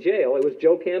Ruby in jail? It was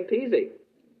Joe Campisi.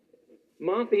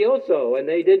 Mafioso, and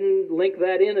they didn't link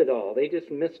that in at all. They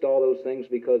just missed all those things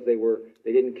because they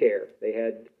didn't care. They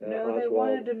had Oswald, they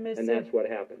wanted to miss and that's what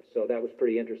happened. So that was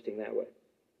pretty interesting that way.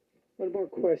 One more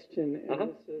question, and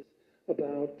this is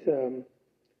about,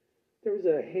 there was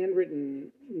a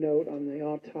handwritten note on the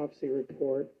autopsy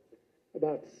report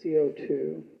about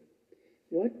CO2.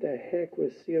 What the heck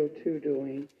was CO2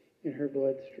 doing in her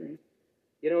bloodstream?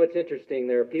 You know, it's interesting.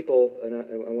 There are people, and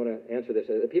I want to answer this,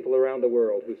 people around the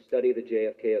world who study the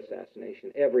JFK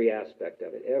assassination, every aspect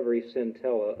of it, every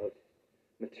scintilla of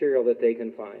material that they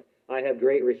can find. I have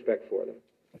great respect for them.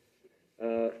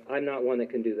 I'm not one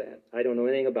that can do that. I don't know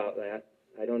anything about that.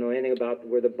 I don't know anything about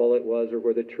where the bullet was or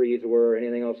where the trees were or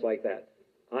anything else like that.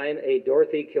 I'm a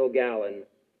Dorothy Kilgallen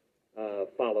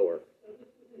follower.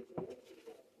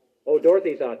 Oh,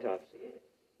 Dorothy's autopsy.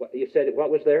 What, you said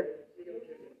what was there?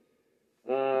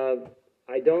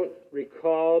 I don't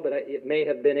recall, but it may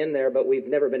have been in there, but we've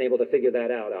never been able to figure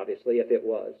that out, obviously, if it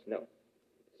was. No.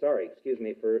 Sorry, excuse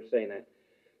me for saying that.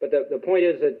 But the point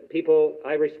is that people,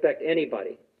 I respect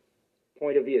anybody.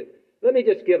 Point of view. Let me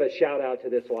just give a shout out to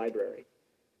this library.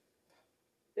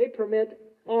 They permit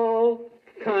all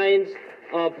kinds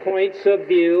of points of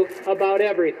view about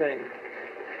everything.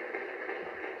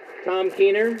 Tom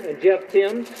Keener and Jeff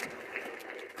Timms.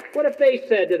 What if they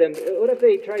said to them, what if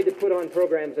they tried to put on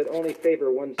programs that only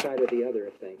favor one side or the other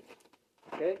of things?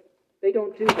 Okay? They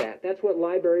don't do that. That's what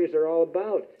libraries are all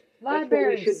about.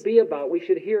 Libraries. That's what we should be about. We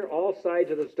should hear all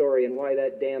sides of the story, and why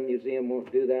that damn museum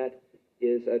won't do that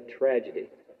is a tragedy.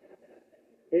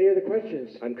 Any other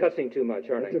questions? I'm cussing too much,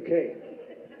 aren't I? That's okay.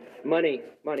 Money.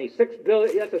 $6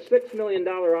 billion. That's a $6 million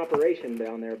operation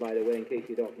down there, by the way, in case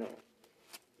you don't know.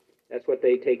 That's what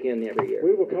they take in every year.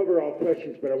 We will cover all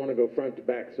questions, but I want to go front to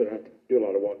back so I don't have to do a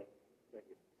lot of walking. Thank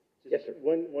you. Yes, sir.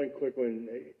 One quick one.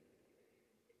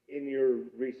 In your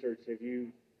research, have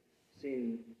you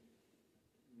seen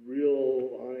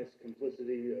real, honest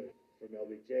complicity from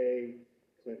LBJ,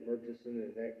 Clint Murchison,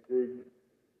 and that group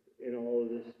in all of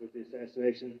this with the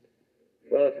assassination?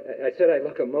 Well, I said I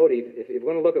look at motive. If you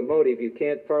want to look at motive, you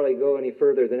can't probably go any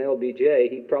further than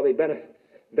LBJ. He probably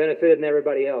benefited than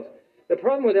everybody else. The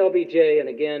problem with LBJ, and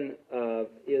again,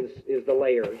 is the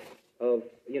layers of,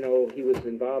 you know, he was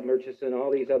involved, Murchison, all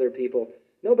these other people.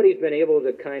 Nobody's been able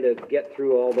to kind of get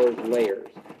through all those layers.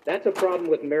 That's a problem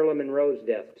with Marilyn Monroe's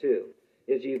death, too,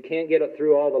 is you can't get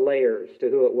through all the layers to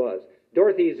who it was.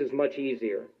 Dorothy's is much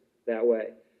easier that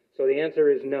way. So the answer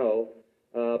is no.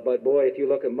 But boy, if you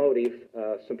look at motive,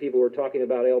 some people were talking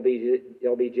about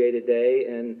LBJ today,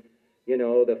 and you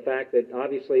know, the fact that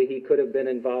obviously he could have been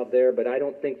involved there, but I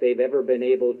don't think they've ever been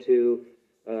able to,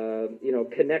 you know,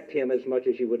 connect him as much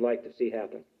as you would like to see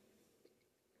happen.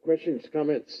 Questions,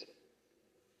 comments?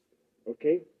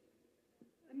 Okay.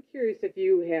 I'm curious if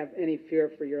you have any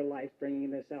fear for your life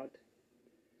bringing this out.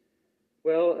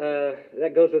 Well,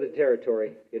 that goes with the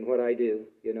territory in what I do.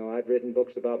 You know, I've written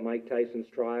books about Mike Tyson's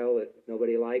trial that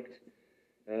nobody liked.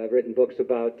 I've written books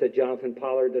about Jonathan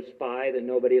Pollard, the spy, that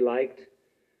nobody liked.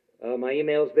 My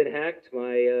email's been hacked.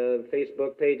 My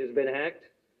Facebook page has been hacked.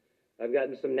 I've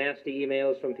gotten some nasty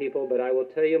emails from people, but I will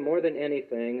tell you more than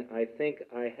anything, I think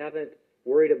I haven't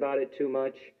worried about it too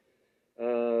much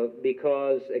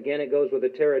because, again, it goes with the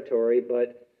territory,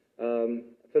 but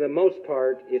for the most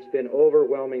part, it's been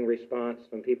overwhelming response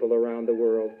from people around the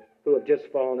world who have just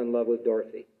fallen in love with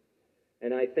Dorothy.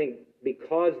 And I think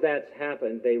because that's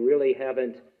happened, they really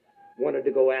haven't wanted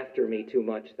to go after me too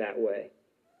much that way.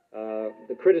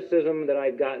 The criticism that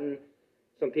I've gotten,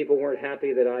 some people weren't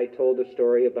happy that I told the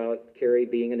story about Carrie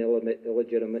being an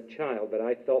illegitimate child, but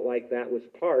I felt like that was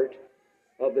part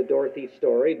of the Dorothy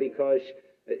story because,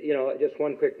 you know, just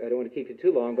one quick, I don't want to keep you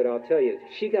too long, but I'll tell you,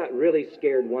 she got really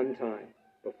scared one time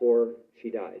before she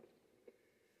died.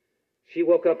 She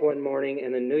woke up one morning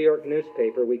in the New York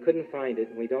newspaper. We couldn't find it,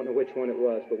 and we don't know which one it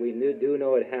was, but we do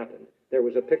know it happened. There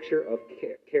was a picture of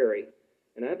Carrie,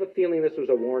 and I have a feeling this was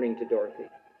a warning to Dorothy.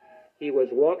 He was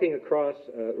running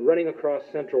across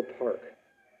Central Park,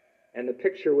 and the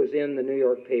picture was in the New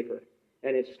York paper,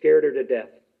 and it scared her to death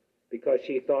because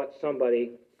she thought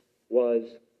somebody was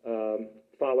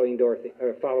following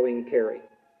Carrie.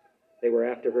 They were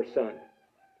after her son.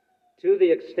 To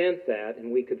the extent that,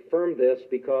 and we confirmed this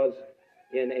because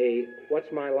in a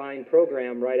What's My Line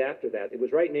program right after that, it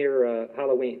was right near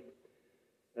Halloween,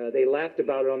 they laughed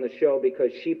about it on the show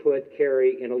because she put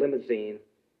Carrie in a limousine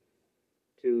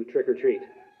to trick or treat.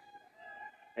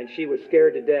 And she was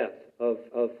scared to death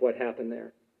of what happened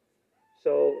there.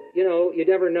 So, you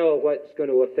never know what's going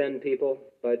to offend people,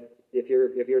 but if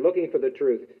you're looking for the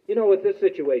truth, with this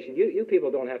situation, you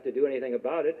people don't have to do anything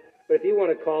about it, but if you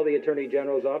want to call the Attorney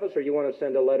General's office or you want to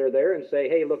send a letter there and say,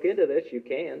 hey, look into this, you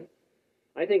can.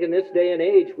 I think in this day and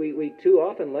age, we too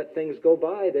often let things go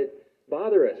by that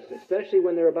bother us, especially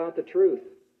when they're about the truth.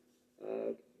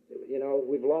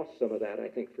 We've lost some of that, I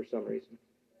think, for some reason.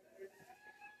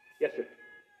 Yes, sir.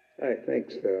 Hi,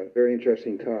 thanks. Very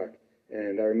interesting talk.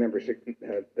 And I remember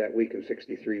that week in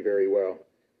 '63 very well.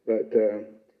 But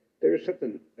there was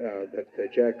something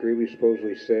that Jack Ruby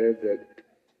supposedly said that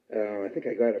I think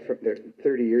I got it from there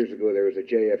 30 years ago. There was a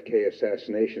JFK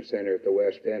assassination center at the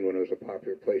West End when it was a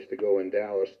popular place to go in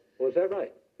Dallas. Oh, is that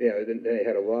right? Yeah, they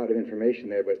had a lot of information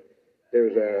there. But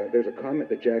there's a comment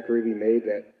that Jack Ruby made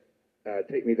that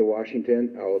take me to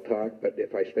Washington, I will talk, but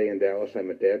if I stay in Dallas, I'm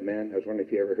a dead man. I was wondering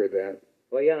if you ever heard that.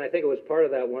 Well, yeah, and I think it was part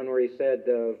of that one where he said,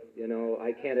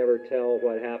 I can't ever tell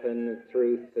what happened, the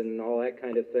truth, and all that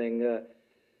kind of thing.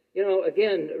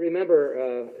 Again,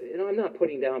 remember, I'm not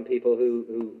putting down people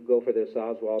who go for this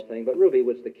Oswald thing, but Ruby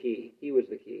was the key. He was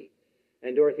the key.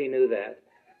 And Dorothy knew that.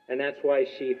 And that's why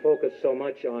she focused so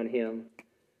much on him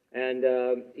and,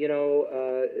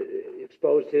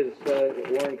 exposed his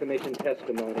Warren Commission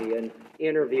testimony and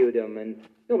interviewed him, and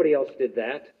nobody else did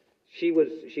that. She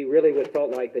really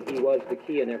felt like that he was the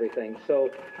key in everything. So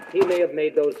he may have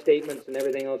made those statements and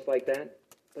everything else like that.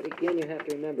 But again, you have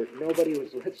to remember, nobody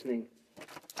was listening.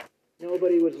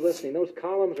 Nobody was listening. Those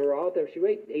columns were out there. She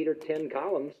wrote 8 or 10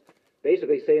 columns,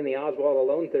 basically saying the Oswald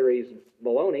alone theory is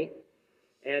baloney.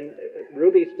 And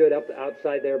Ruby stood up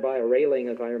outside there by a railing,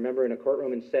 if I remember, in a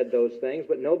courtroom and said those things.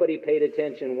 But nobody paid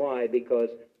attention. Why? Because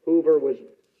Hoover was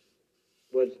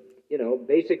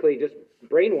basically just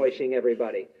brainwashing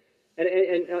everybody. And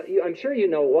I'm sure you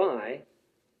know why.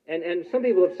 And some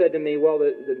people have said to me, well,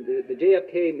 the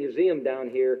JFK Museum down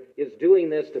here is doing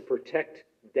this to protect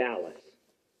Dallas.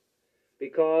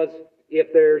 Because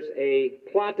if there's a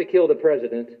plot to kill the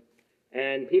president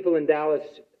and people in Dallas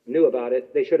knew about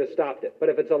it, they should have stopped it. But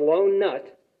if it's a lone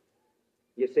nut,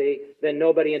 you see, then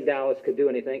nobody in Dallas could do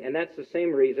anything. And that's the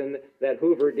same reason that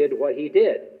Hoover did what he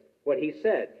did, what he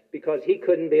said, because he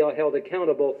couldn't be held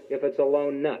accountable if it's a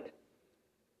lone nut.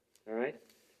 All right?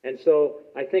 And so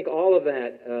I think all of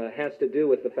that has to do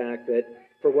with the fact that,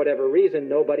 for whatever reason,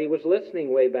 nobody was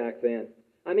listening way back then.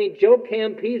 I mean, Joe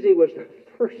Campisi was the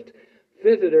first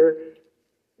visitor.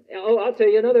 Oh, I'll tell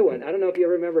you another one. I don't know if you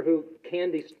remember who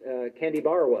Candy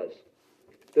Barr was,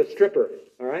 the stripper,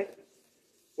 all right?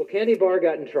 Well, Candy Barr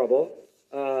got in trouble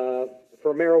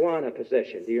for marijuana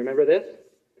possession. Do you remember this?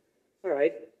 All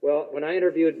right. Well, when I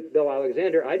interviewed Bill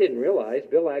Alexander, I didn't realize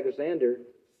Bill Alexander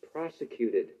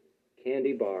prosecuted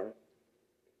Candy Barr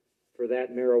for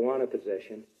that marijuana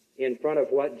possession in front of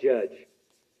what judge?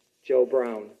 Joe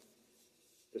Brown,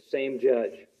 the same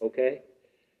judge, okay?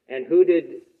 And who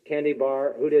did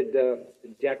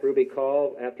Jack Ruby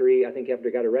call after he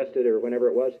got arrested or whenever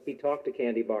it was? He talked to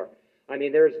Candy Barr. I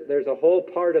mean, there's a whole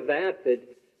part of that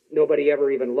nobody ever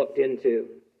even looked into.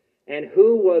 And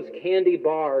who was Candy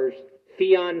Barr's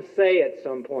fiancé at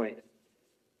some point?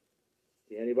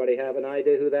 Do anybody have an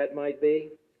idea who that might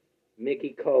be?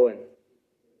 Mickey Cohen,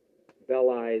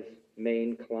 Belli's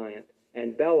main client.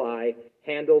 And Belli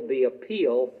handled the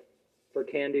appeal for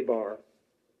Candy Barr.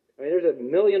 I mean, there's a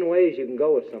million ways you can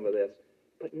go with some of this,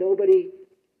 but nobody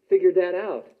figured that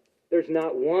out. There's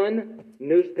not one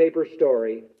newspaper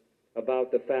story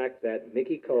about the fact that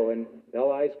Mickey Cohen,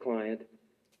 Belli's client,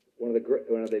 one of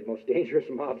the most dangerous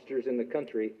mobsters in the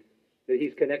country, that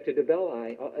he's connected to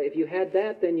Belli. If you had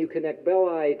that, then you connect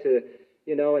Belli to,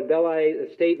 and Belli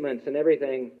statements and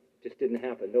everything. Just didn't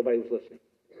happen. Nobody was listening.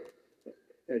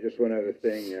 Yeah, just one other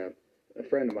thing. A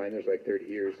friend of mine, it was like 30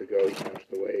 years ago, he passed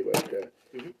away, but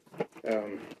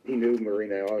he knew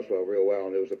Marina Oswald real well,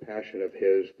 and it was a passion of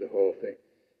his, the whole thing.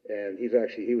 And he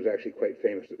was actually quite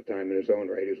famous at the time in his own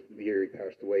right. The year he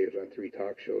passed away, he was on 3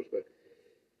 talk shows, but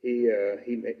he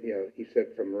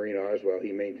said from Marina Oswald,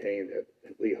 he maintained that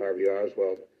Lee Harvey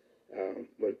Oswald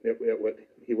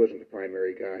he wasn't the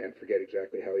primary guy. I forget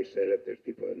exactly how he said it. There's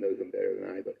people that know him better than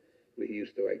I, but he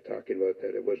used to like talking about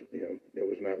that. It wasn't, it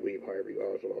was not Lee Harvey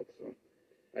Oswald. So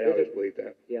I always believe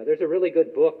that. Yeah, there's a really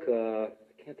good book. I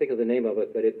can't think of the name of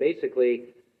it, but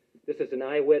this is an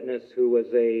eyewitness who was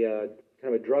a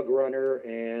kind of a drug runner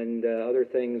and other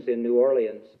things in New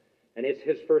Orleans. And it's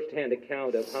his first-hand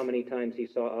account of how many times he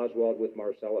saw Oswald with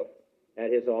Marcello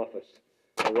at his office,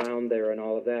 around there and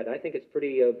all of that. I think it's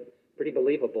pretty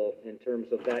believable in terms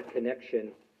of that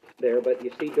connection there. But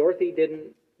you see, Dorothy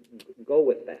didn't go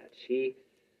with that. She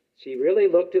really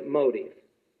looked at motive.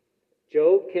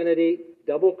 Joe Kennedy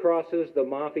double-crosses the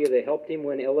mafia. They helped him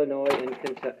win Illinois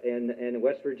and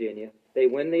West Virginia. They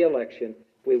win the election.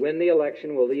 If we win the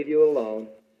election, we'll leave you alone.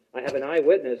 I have an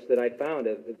eyewitness that I found,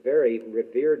 a very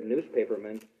revered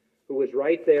newspaperman, who was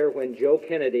right there when Joe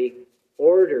Kennedy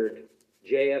ordered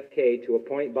JFK to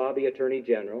appoint Bobby Attorney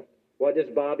General. What does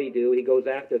Bobby do? He goes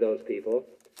after those people,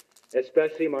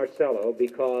 especially Marcello,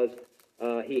 because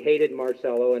he hated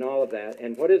Marcello and all of that.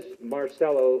 And what is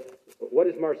Marcello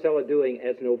doing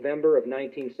as November of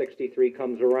 1963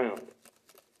 comes around?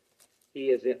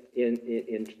 He is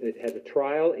has a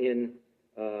trial in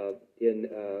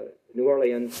New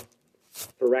Orleans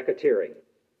for racketeering.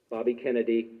 Bobby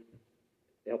Kennedy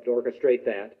helped orchestrate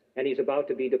that, and he's about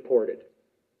to be deported.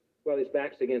 Well, his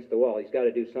back's against the wall. He's got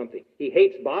to do something. He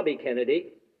hates Bobby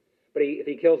Kennedy, but if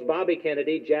he kills Bobby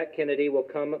Kennedy, Jack Kennedy will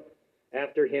come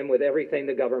after him with everything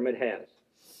the government has.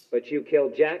 But you kill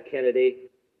Jack Kennedy,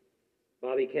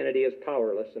 Bobby Kennedy is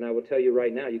powerless, and I will tell you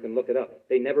right now, you can look it up.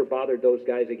 They never bothered those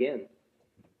guys again.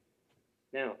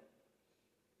 Now,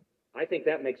 I think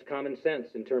that makes common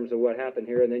sense in terms of what happened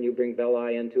here, and then you bring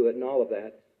Belli into it and all of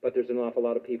that, but there's an awful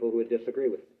lot of people who would disagree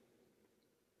with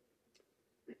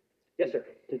it. Yes, sir.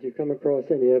 Did you come across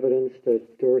any evidence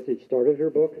that Dorothy started her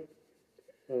book?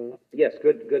 Yes,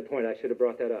 good point. I should have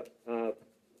brought that up.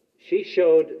 She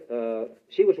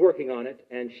she was working on it,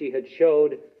 and she had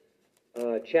showed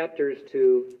chapters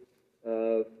to,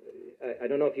 I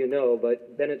don't know if you know,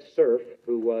 but Bennett Cerf,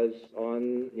 who was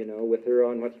on, with her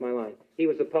on What's My Line, he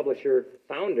was the publisher,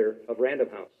 founder of Random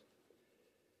House.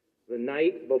 The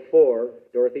night before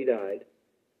Dorothy died,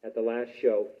 at the last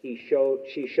show,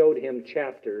 she showed him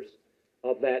chapters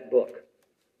of that book.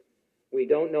 We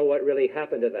don't know what really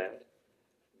happened to that,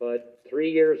 but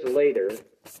 3 years later,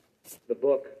 the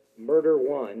book Murder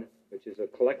One, which is a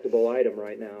collectible item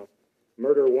right now,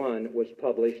 Murder One was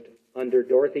published under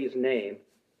Dorothy's name,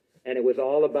 and it was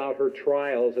all about her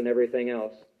trials and everything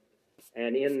else.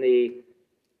 And in the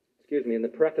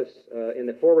preface, in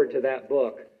the foreword to that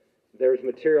book, there's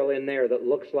material in there that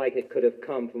looks like it could have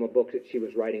come from a book that she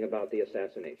was writing about the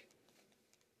assassination.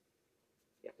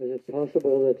 Yeah. Is it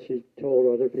possible that she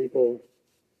told other people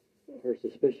her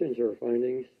suspicions or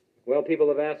findings? Well, people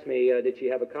have asked me, did she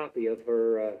have a copy of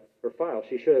her file?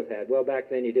 She should have had. Well, back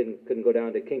then you couldn't go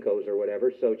down to Kinko's or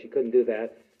whatever, so she couldn't do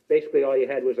that. Basically, all you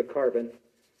had was a carbon.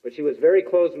 But she was very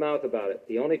closed-mouthed about it.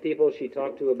 The only people she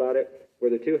talked to about it were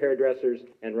the two hairdressers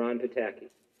and Ron Pataki.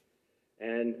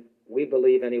 And we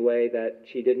believe, anyway, that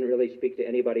she didn't really speak to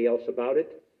anybody else about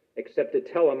it, except to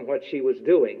tell them what she was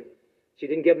doing. She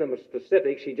didn't give them a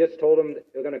specific. She just told them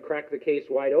they're going to crack the case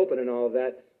wide open and all of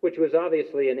that, which was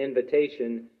obviously an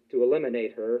invitation to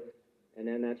eliminate her, and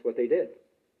then that's what they did.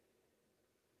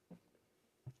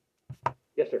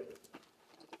 Yes, sir.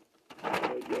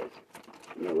 Yes.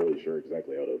 I'm not really sure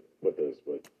exactly how to put this,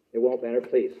 but... It won't matter,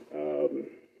 please.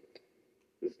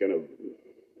 This kind of,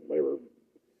 whatever,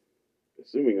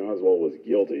 assuming Oswald was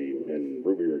guilty and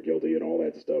Ruby were guilty and all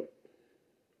that stuff,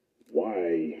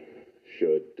 why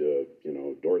should,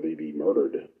 Dorothy be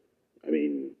murdered? I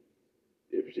mean,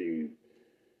 if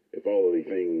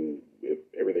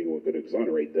everything could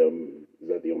exonerate them, is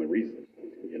that the only reason,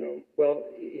 Well,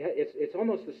 it's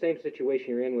almost the same situation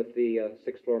you're in with the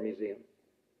Sixth Floor Museum.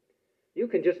 You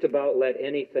can just about let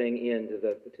anything into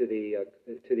to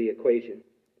the equation.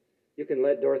 You can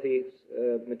let Dorothy's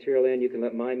material in, you can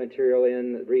let my material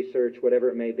in, research, whatever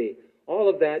it may be. All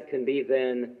of that can be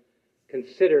then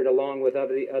considered along with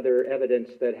other evidence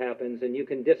that happens, and you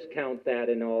can discount that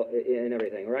and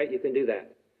everything, right? You can do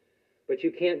that. But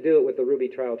you can't do it with the Ruby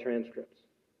trial transcripts.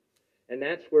 And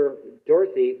that's where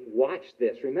Dorothy watched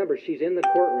this. Remember, she's in the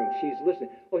courtroom. She's listening.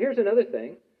 Well, here's another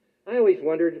thing. I always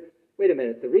wondered, wait a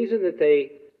minute, the reason that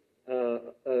they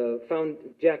found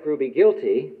Jack Ruby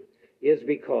guilty is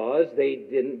because they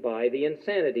didn't buy the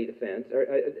insanity defense, or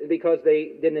because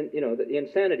they didn't, the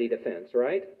insanity defense,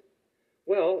 right?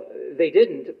 Well, they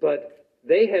didn't, but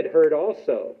they had heard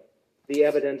also the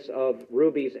evidence of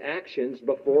Ruby's actions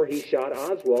before he shot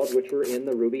Oswald, which were in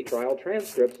the Ruby trial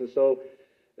transcripts. And so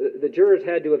the jurors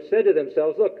had to have said to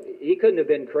themselves, look, he couldn't have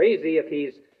been crazy if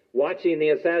he's watching the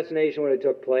assassination when it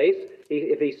took place,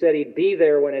 if he said he'd be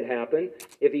there when it happened,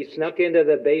 if he snuck into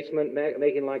the basement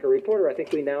making like a reporter. I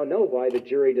think we now know why the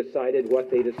jury decided what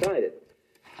they decided.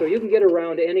 So you can get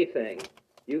around anything.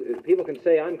 People can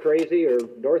say I'm crazy or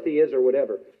Dorothy is or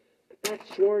whatever. But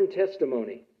that's sworn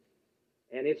testimony.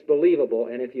 and it's believable.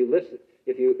 And if you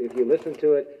listen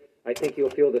to it, I think you'll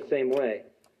feel the same way.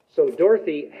 So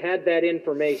Dorothy had that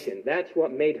information. That's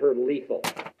what made her lethal.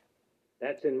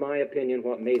 That's, in my opinion,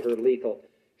 what made her lethal.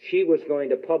 She was going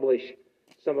to publish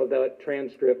some of that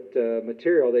transcript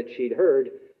material that she'd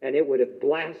heard, and it would have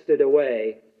blasted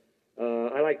away.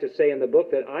 I like to say in the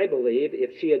book that I believe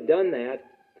if she had done that,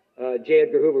 J.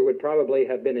 Edgar Hoover would probably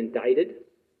have been indicted.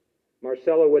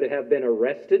 Marcella would have been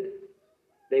arrested.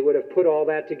 They would have put all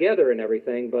that together and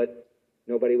everything, but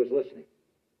nobody was listening.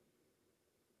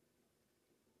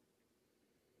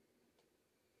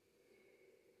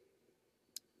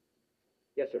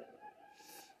 Yes, sir.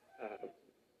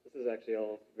 This is actually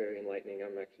all very enlightening.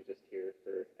 I'm actually just here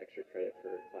for extra credit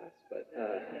for class, but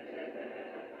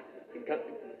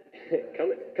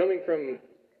coming from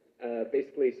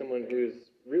basically someone who's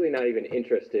really not even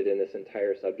interested in this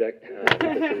entire subject.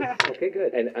 Okay,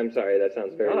 good. And I'm sorry, that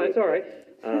sounds very... Oh, that's all right.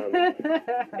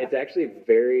 It's actually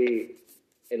very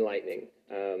enlightening.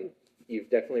 You've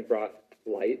definitely brought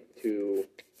light to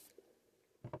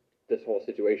this whole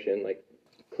situation. Like,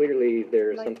 clearly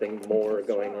there's something more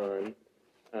going on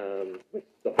with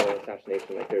the whole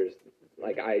assassination.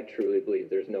 Like, I truly believe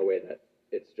there's no way that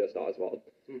it's just Oswald.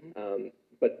 Mm-hmm.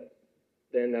 But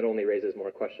then that only raises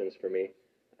more questions for me.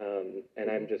 And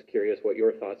I'm just curious what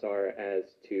your thoughts are as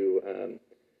to,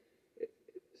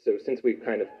 so since we've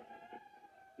kind of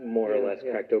more or less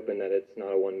cracked open that it's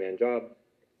not a one-man job,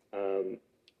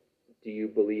 do you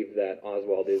believe that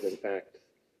Oswald is in fact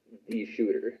the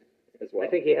shooter as well? I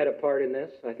think he had a part in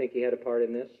this.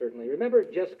 Certainly. Remember,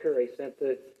 Jess Curry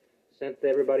sent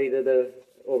everybody to the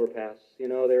overpass. You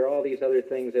know, there are all these other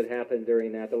things that happened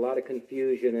during that, a lot of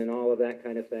confusion and all of that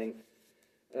kind of thing.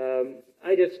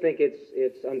 I just think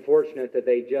it's unfortunate that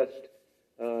they just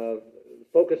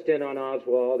focused in on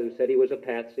Oswald, who said he was a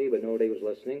patsy, but nobody was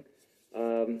listening,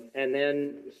 and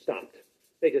then stopped.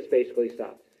 They just basically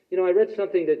stopped. You know, I read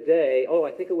something today. Oh,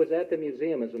 I think it was at the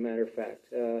museum, as a matter of fact.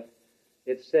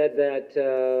 It said that,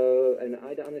 and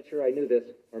I'm not sure I knew this,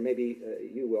 or maybe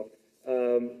you will.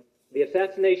 The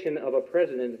assassination of a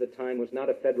president at the time was not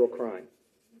a federal crime.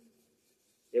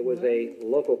 It was a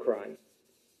local crime.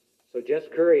 So Jess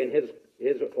Curry and his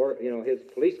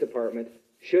police department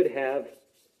should have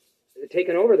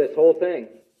taken over this whole thing.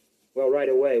 Well, right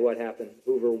away, what happened?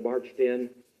 Hoover marched in,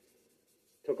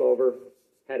 took over,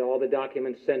 had all the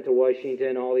documents sent to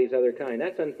Washington, all these other kind.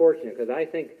 That's unfortunate, because I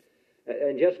think,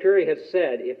 and Jess Curry has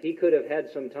said, if he could have had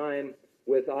some time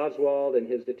with Oswald and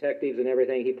his detectives and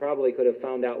everything, he probably could have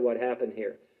found out what happened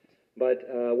here. But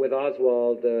with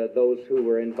Oswald, those who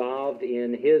were involved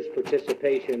in his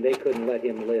participation, they couldn't let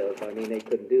him live. I mean, they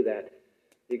couldn't do that.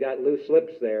 You got loose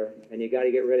lips there, and you got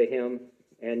to get rid of him,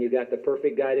 and you got the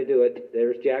perfect guy to do it.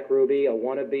 There's Jack Ruby, a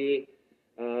wannabe,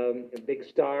 a big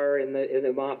star in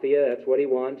the mafia. That's what he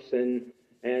wants, and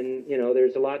you know,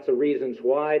 there's lots of reasons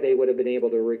why they would have been able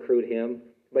to recruit him,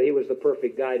 but he was the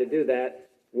perfect guy to do that.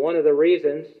 One of the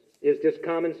reasons is just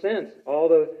common sense. All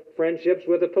the friendships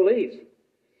with the police.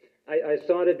 I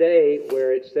saw today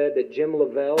where it said that Jim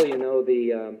Lavelle, you know,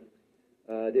 the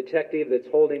detective that's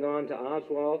holding on to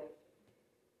Oswald,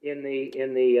 in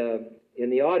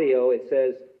the audio it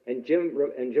says, and Jim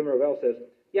Lavelle says,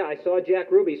 "Yeah, I saw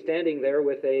Jack Ruby standing there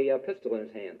with a pistol in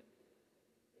his hand."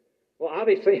 Well,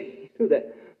 obviously he knew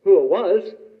who it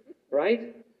was,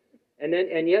 right?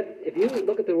 And yet, if you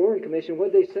look at the Warren Commission,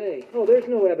 what did they say? Oh, there's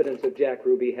no evidence of Jack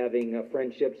Ruby having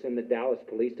friendships in the Dallas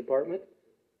Police Department.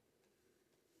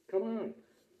 Come on.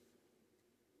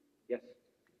 Yes.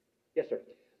 Yes, sir.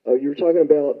 You were talking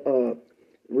about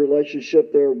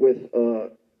relationship there with.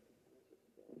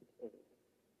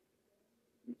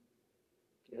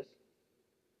 Yes.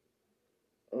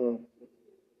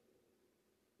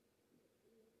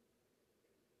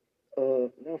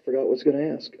 Now I forgot what I was going to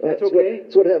ask. That's okay.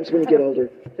 That's what happens when you get older.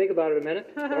 Think about it a minute.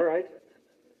 All right.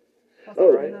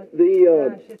 All right.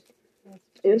 The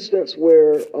instance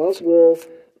where Oswald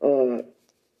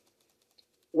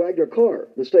Wagner Carr,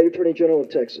 the State Attorney General of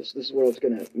Texas, this is what I was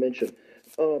going to mention.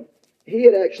 He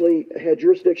had actually had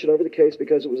jurisdiction over the case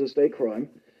because it was a state crime,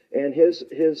 and his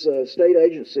state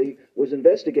agency was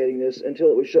investigating this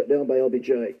until it was shut down by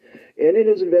LBJ. And in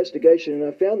his investigation,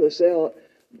 and I found this out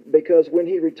because when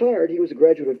he retired, he was a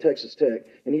graduate of Texas Tech,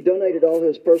 and he donated all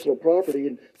his personal property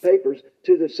and papers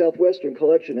to the Southwestern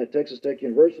collection at Texas Tech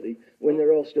University when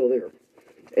they're all still there.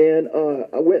 And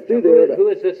I went through there. Who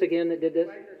is this again that did this?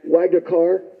 Wagner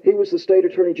Carr. He was the State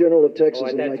Attorney General of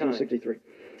Texas in 1963.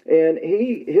 And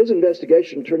his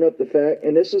investigation turned up the fact,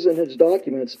 and this is in his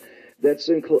documents that's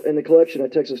in the collection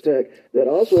at Texas Tech, that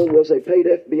Oswald was a paid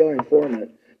FBI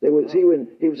informant He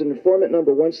was an informant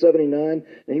number 179,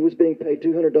 and he was being paid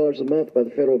 $200 a month by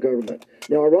the federal government.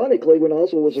 Now, ironically, when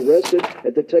Oswald was arrested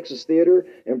at the Texas Theater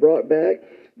and brought back,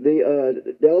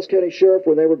 the Dallas County Sheriff,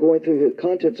 when they were going through the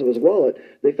contents of his wallet,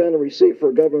 they found a receipt for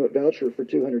a government voucher for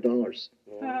 $200.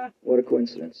 What a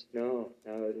coincidence. No,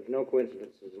 there's no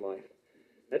coincidences in life.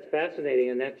 That's fascinating,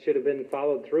 and that should have been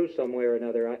followed through some way or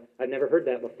another. I'd never heard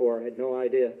that before. I had no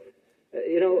idea.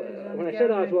 When I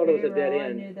said Oswald was a dead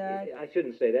end, I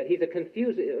shouldn't say that. He's a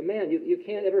confused man. You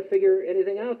can't ever figure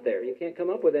anything out there. You can't come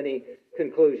up with any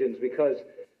conclusions because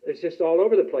it's just all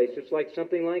over the place. It's like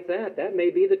something like that. That may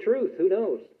be the truth. Who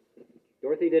knows?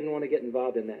 Dorothy didn't want to get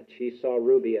involved in that. She saw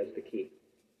Ruby as the key,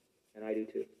 and I do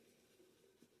too.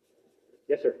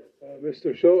 Yes, sir.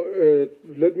 Mr. Shaw,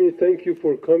 let me thank you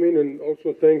for coming and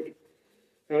also thank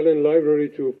Allen Library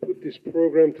to put this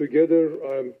program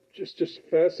together. Just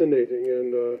fascinating,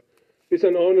 and it's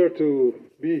an honor to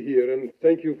be here, and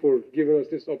thank you for giving us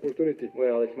this opportunity.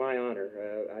 Well, it's my honor.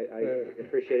 I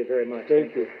appreciate it very much.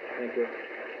 Thank you. Thank you.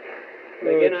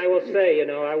 Again, I will say,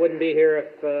 I wouldn't be here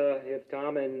if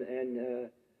Tom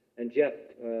and Jeff,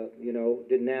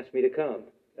 didn't ask me to come.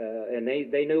 And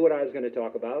they knew what I was going to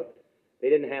talk about. They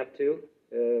didn't have to.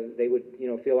 They would,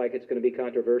 feel like it's going to be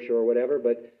controversial or whatever,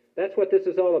 but that's what this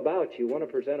is all about. You want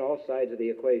to present all sides of the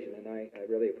equation, and I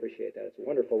really appreciate that. It's a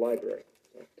wonderful library.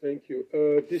 Thank you.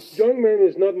 This young man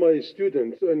is not my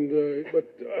student, but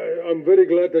I'm very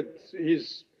glad that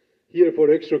he's here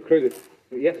for extra credit.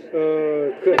 Yes.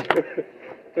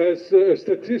 As a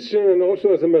statistician and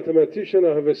also as a mathematician,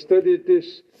 I have studied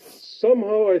this.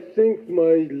 Somehow I think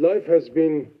my life has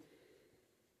been,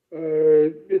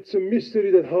 it's a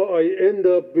mystery that how I end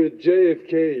up with JFK.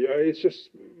 It just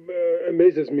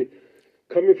amazes me.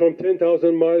 Coming from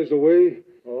 10,000 miles away,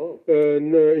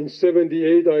 and in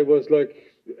 78 I was like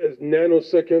a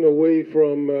nanosecond away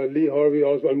from Lee Harvey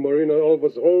Oswald, Marina all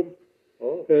was home.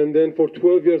 And then for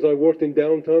 12 years I worked in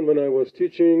downtown when I was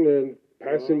teaching and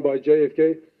passing by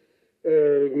JFK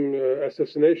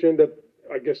assassination, that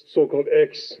I guess so-called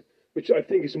X, which I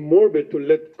think is morbid to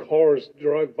let cars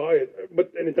drive by it,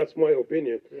 but that's my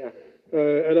opinion. Yeah.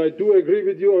 And I do agree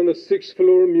with you on the 6th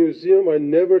floor museum. I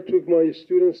never took my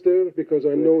students there because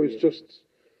I know it's just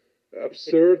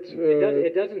absurd.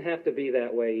 It doesn't have to be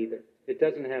that way either. It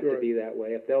doesn't have to be that way.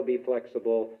 If they'll be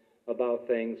flexible about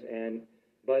things,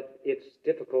 but it's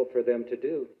difficult for them to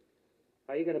do.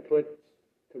 How are you going to put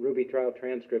the Ruby trial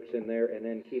transcripts in there and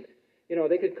then keep...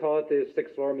 they could call it the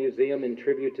 6th floor museum in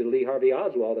tribute to Lee Harvey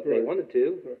Oswald if they wanted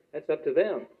to. That's up to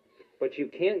them. But you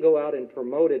can't go out and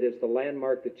promote it as the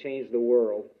landmark that changed the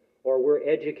world, or we're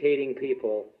educating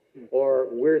people, or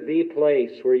we're the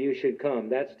place where you should come.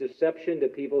 That's deception to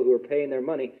people who are paying their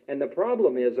money. And the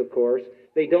problem is, of course,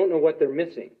 they don't know what they're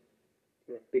missing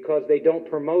because they don't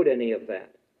promote any of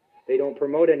that. They don't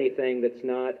promote anything that's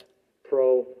not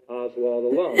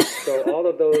pro-Oswald alone. So all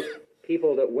of those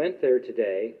people that went there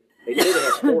today, they say they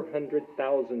have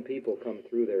 400,000 people come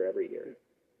through there every year.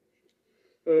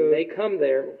 When they come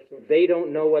there, they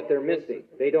don't know what they're missing.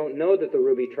 They don't know that the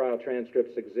Ruby trial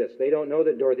transcripts exist. They don't know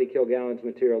that Dorothy Kilgallen's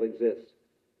material exists.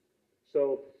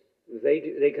 So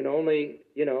they can only,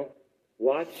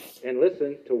 watch and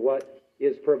listen to what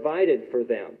is provided for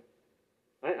them.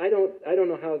 I don't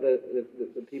know how the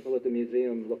people at the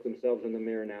museum look themselves in the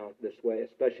mirror now this way,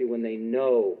 especially when they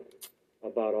know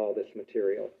about all this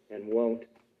material and won't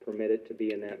permit it to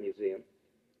be in that museum.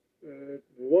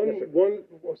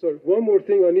 One more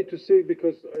thing I need to say,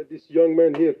 because this young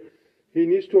man here, he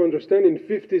needs to understand in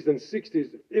 50s and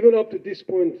 60s, even up to this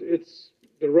point,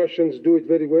 the Russians do it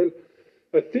very well.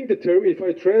 I think the term, if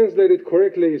I translate it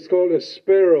correctly, is called a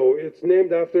sparrow. It's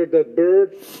named after that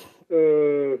bird.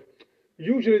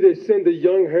 Usually they send a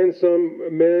young,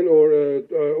 handsome man or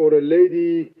a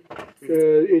lady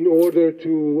in order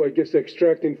to, I guess,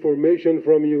 extract information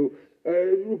from you.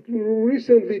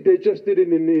 Recently, they just did it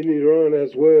in Iran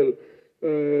as well,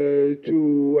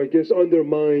 to, I guess,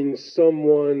 undermine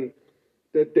someone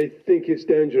that they think is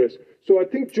dangerous. So I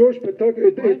think George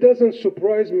Pataki, it doesn't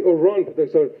surprise me, or Ron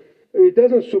Pataki, sorry, it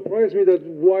doesn't surprise me that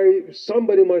why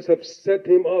somebody must have set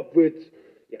him up with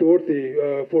Dorothy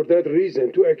for that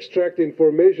reason, to extract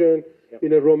information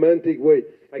in a romantic way.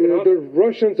 The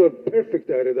Russians are perfect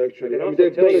at it, actually.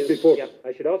 They've done it before. Yeah,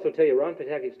 I should also tell you, Ron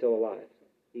Pataki's still alive.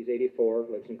 He's 84,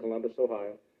 lives in Columbus,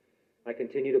 Ohio. I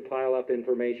continue to pile up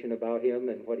information about him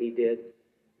and what he did,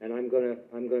 and I'm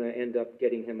gonna end up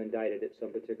getting him indicted at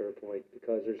some particular point,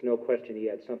 because there's no question he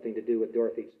had something to do with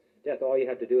Dorothy's death. All you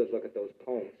have to do is look at those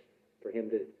poems for him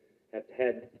to have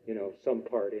had, some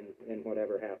part in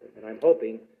whatever happened. And I'm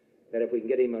hoping that if we can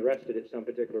get him arrested at some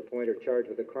particular point or charged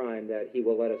with a crime, that he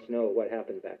will let us know what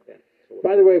happened back then.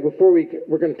 By the way, before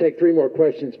we're going to take 3 more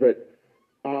questions, but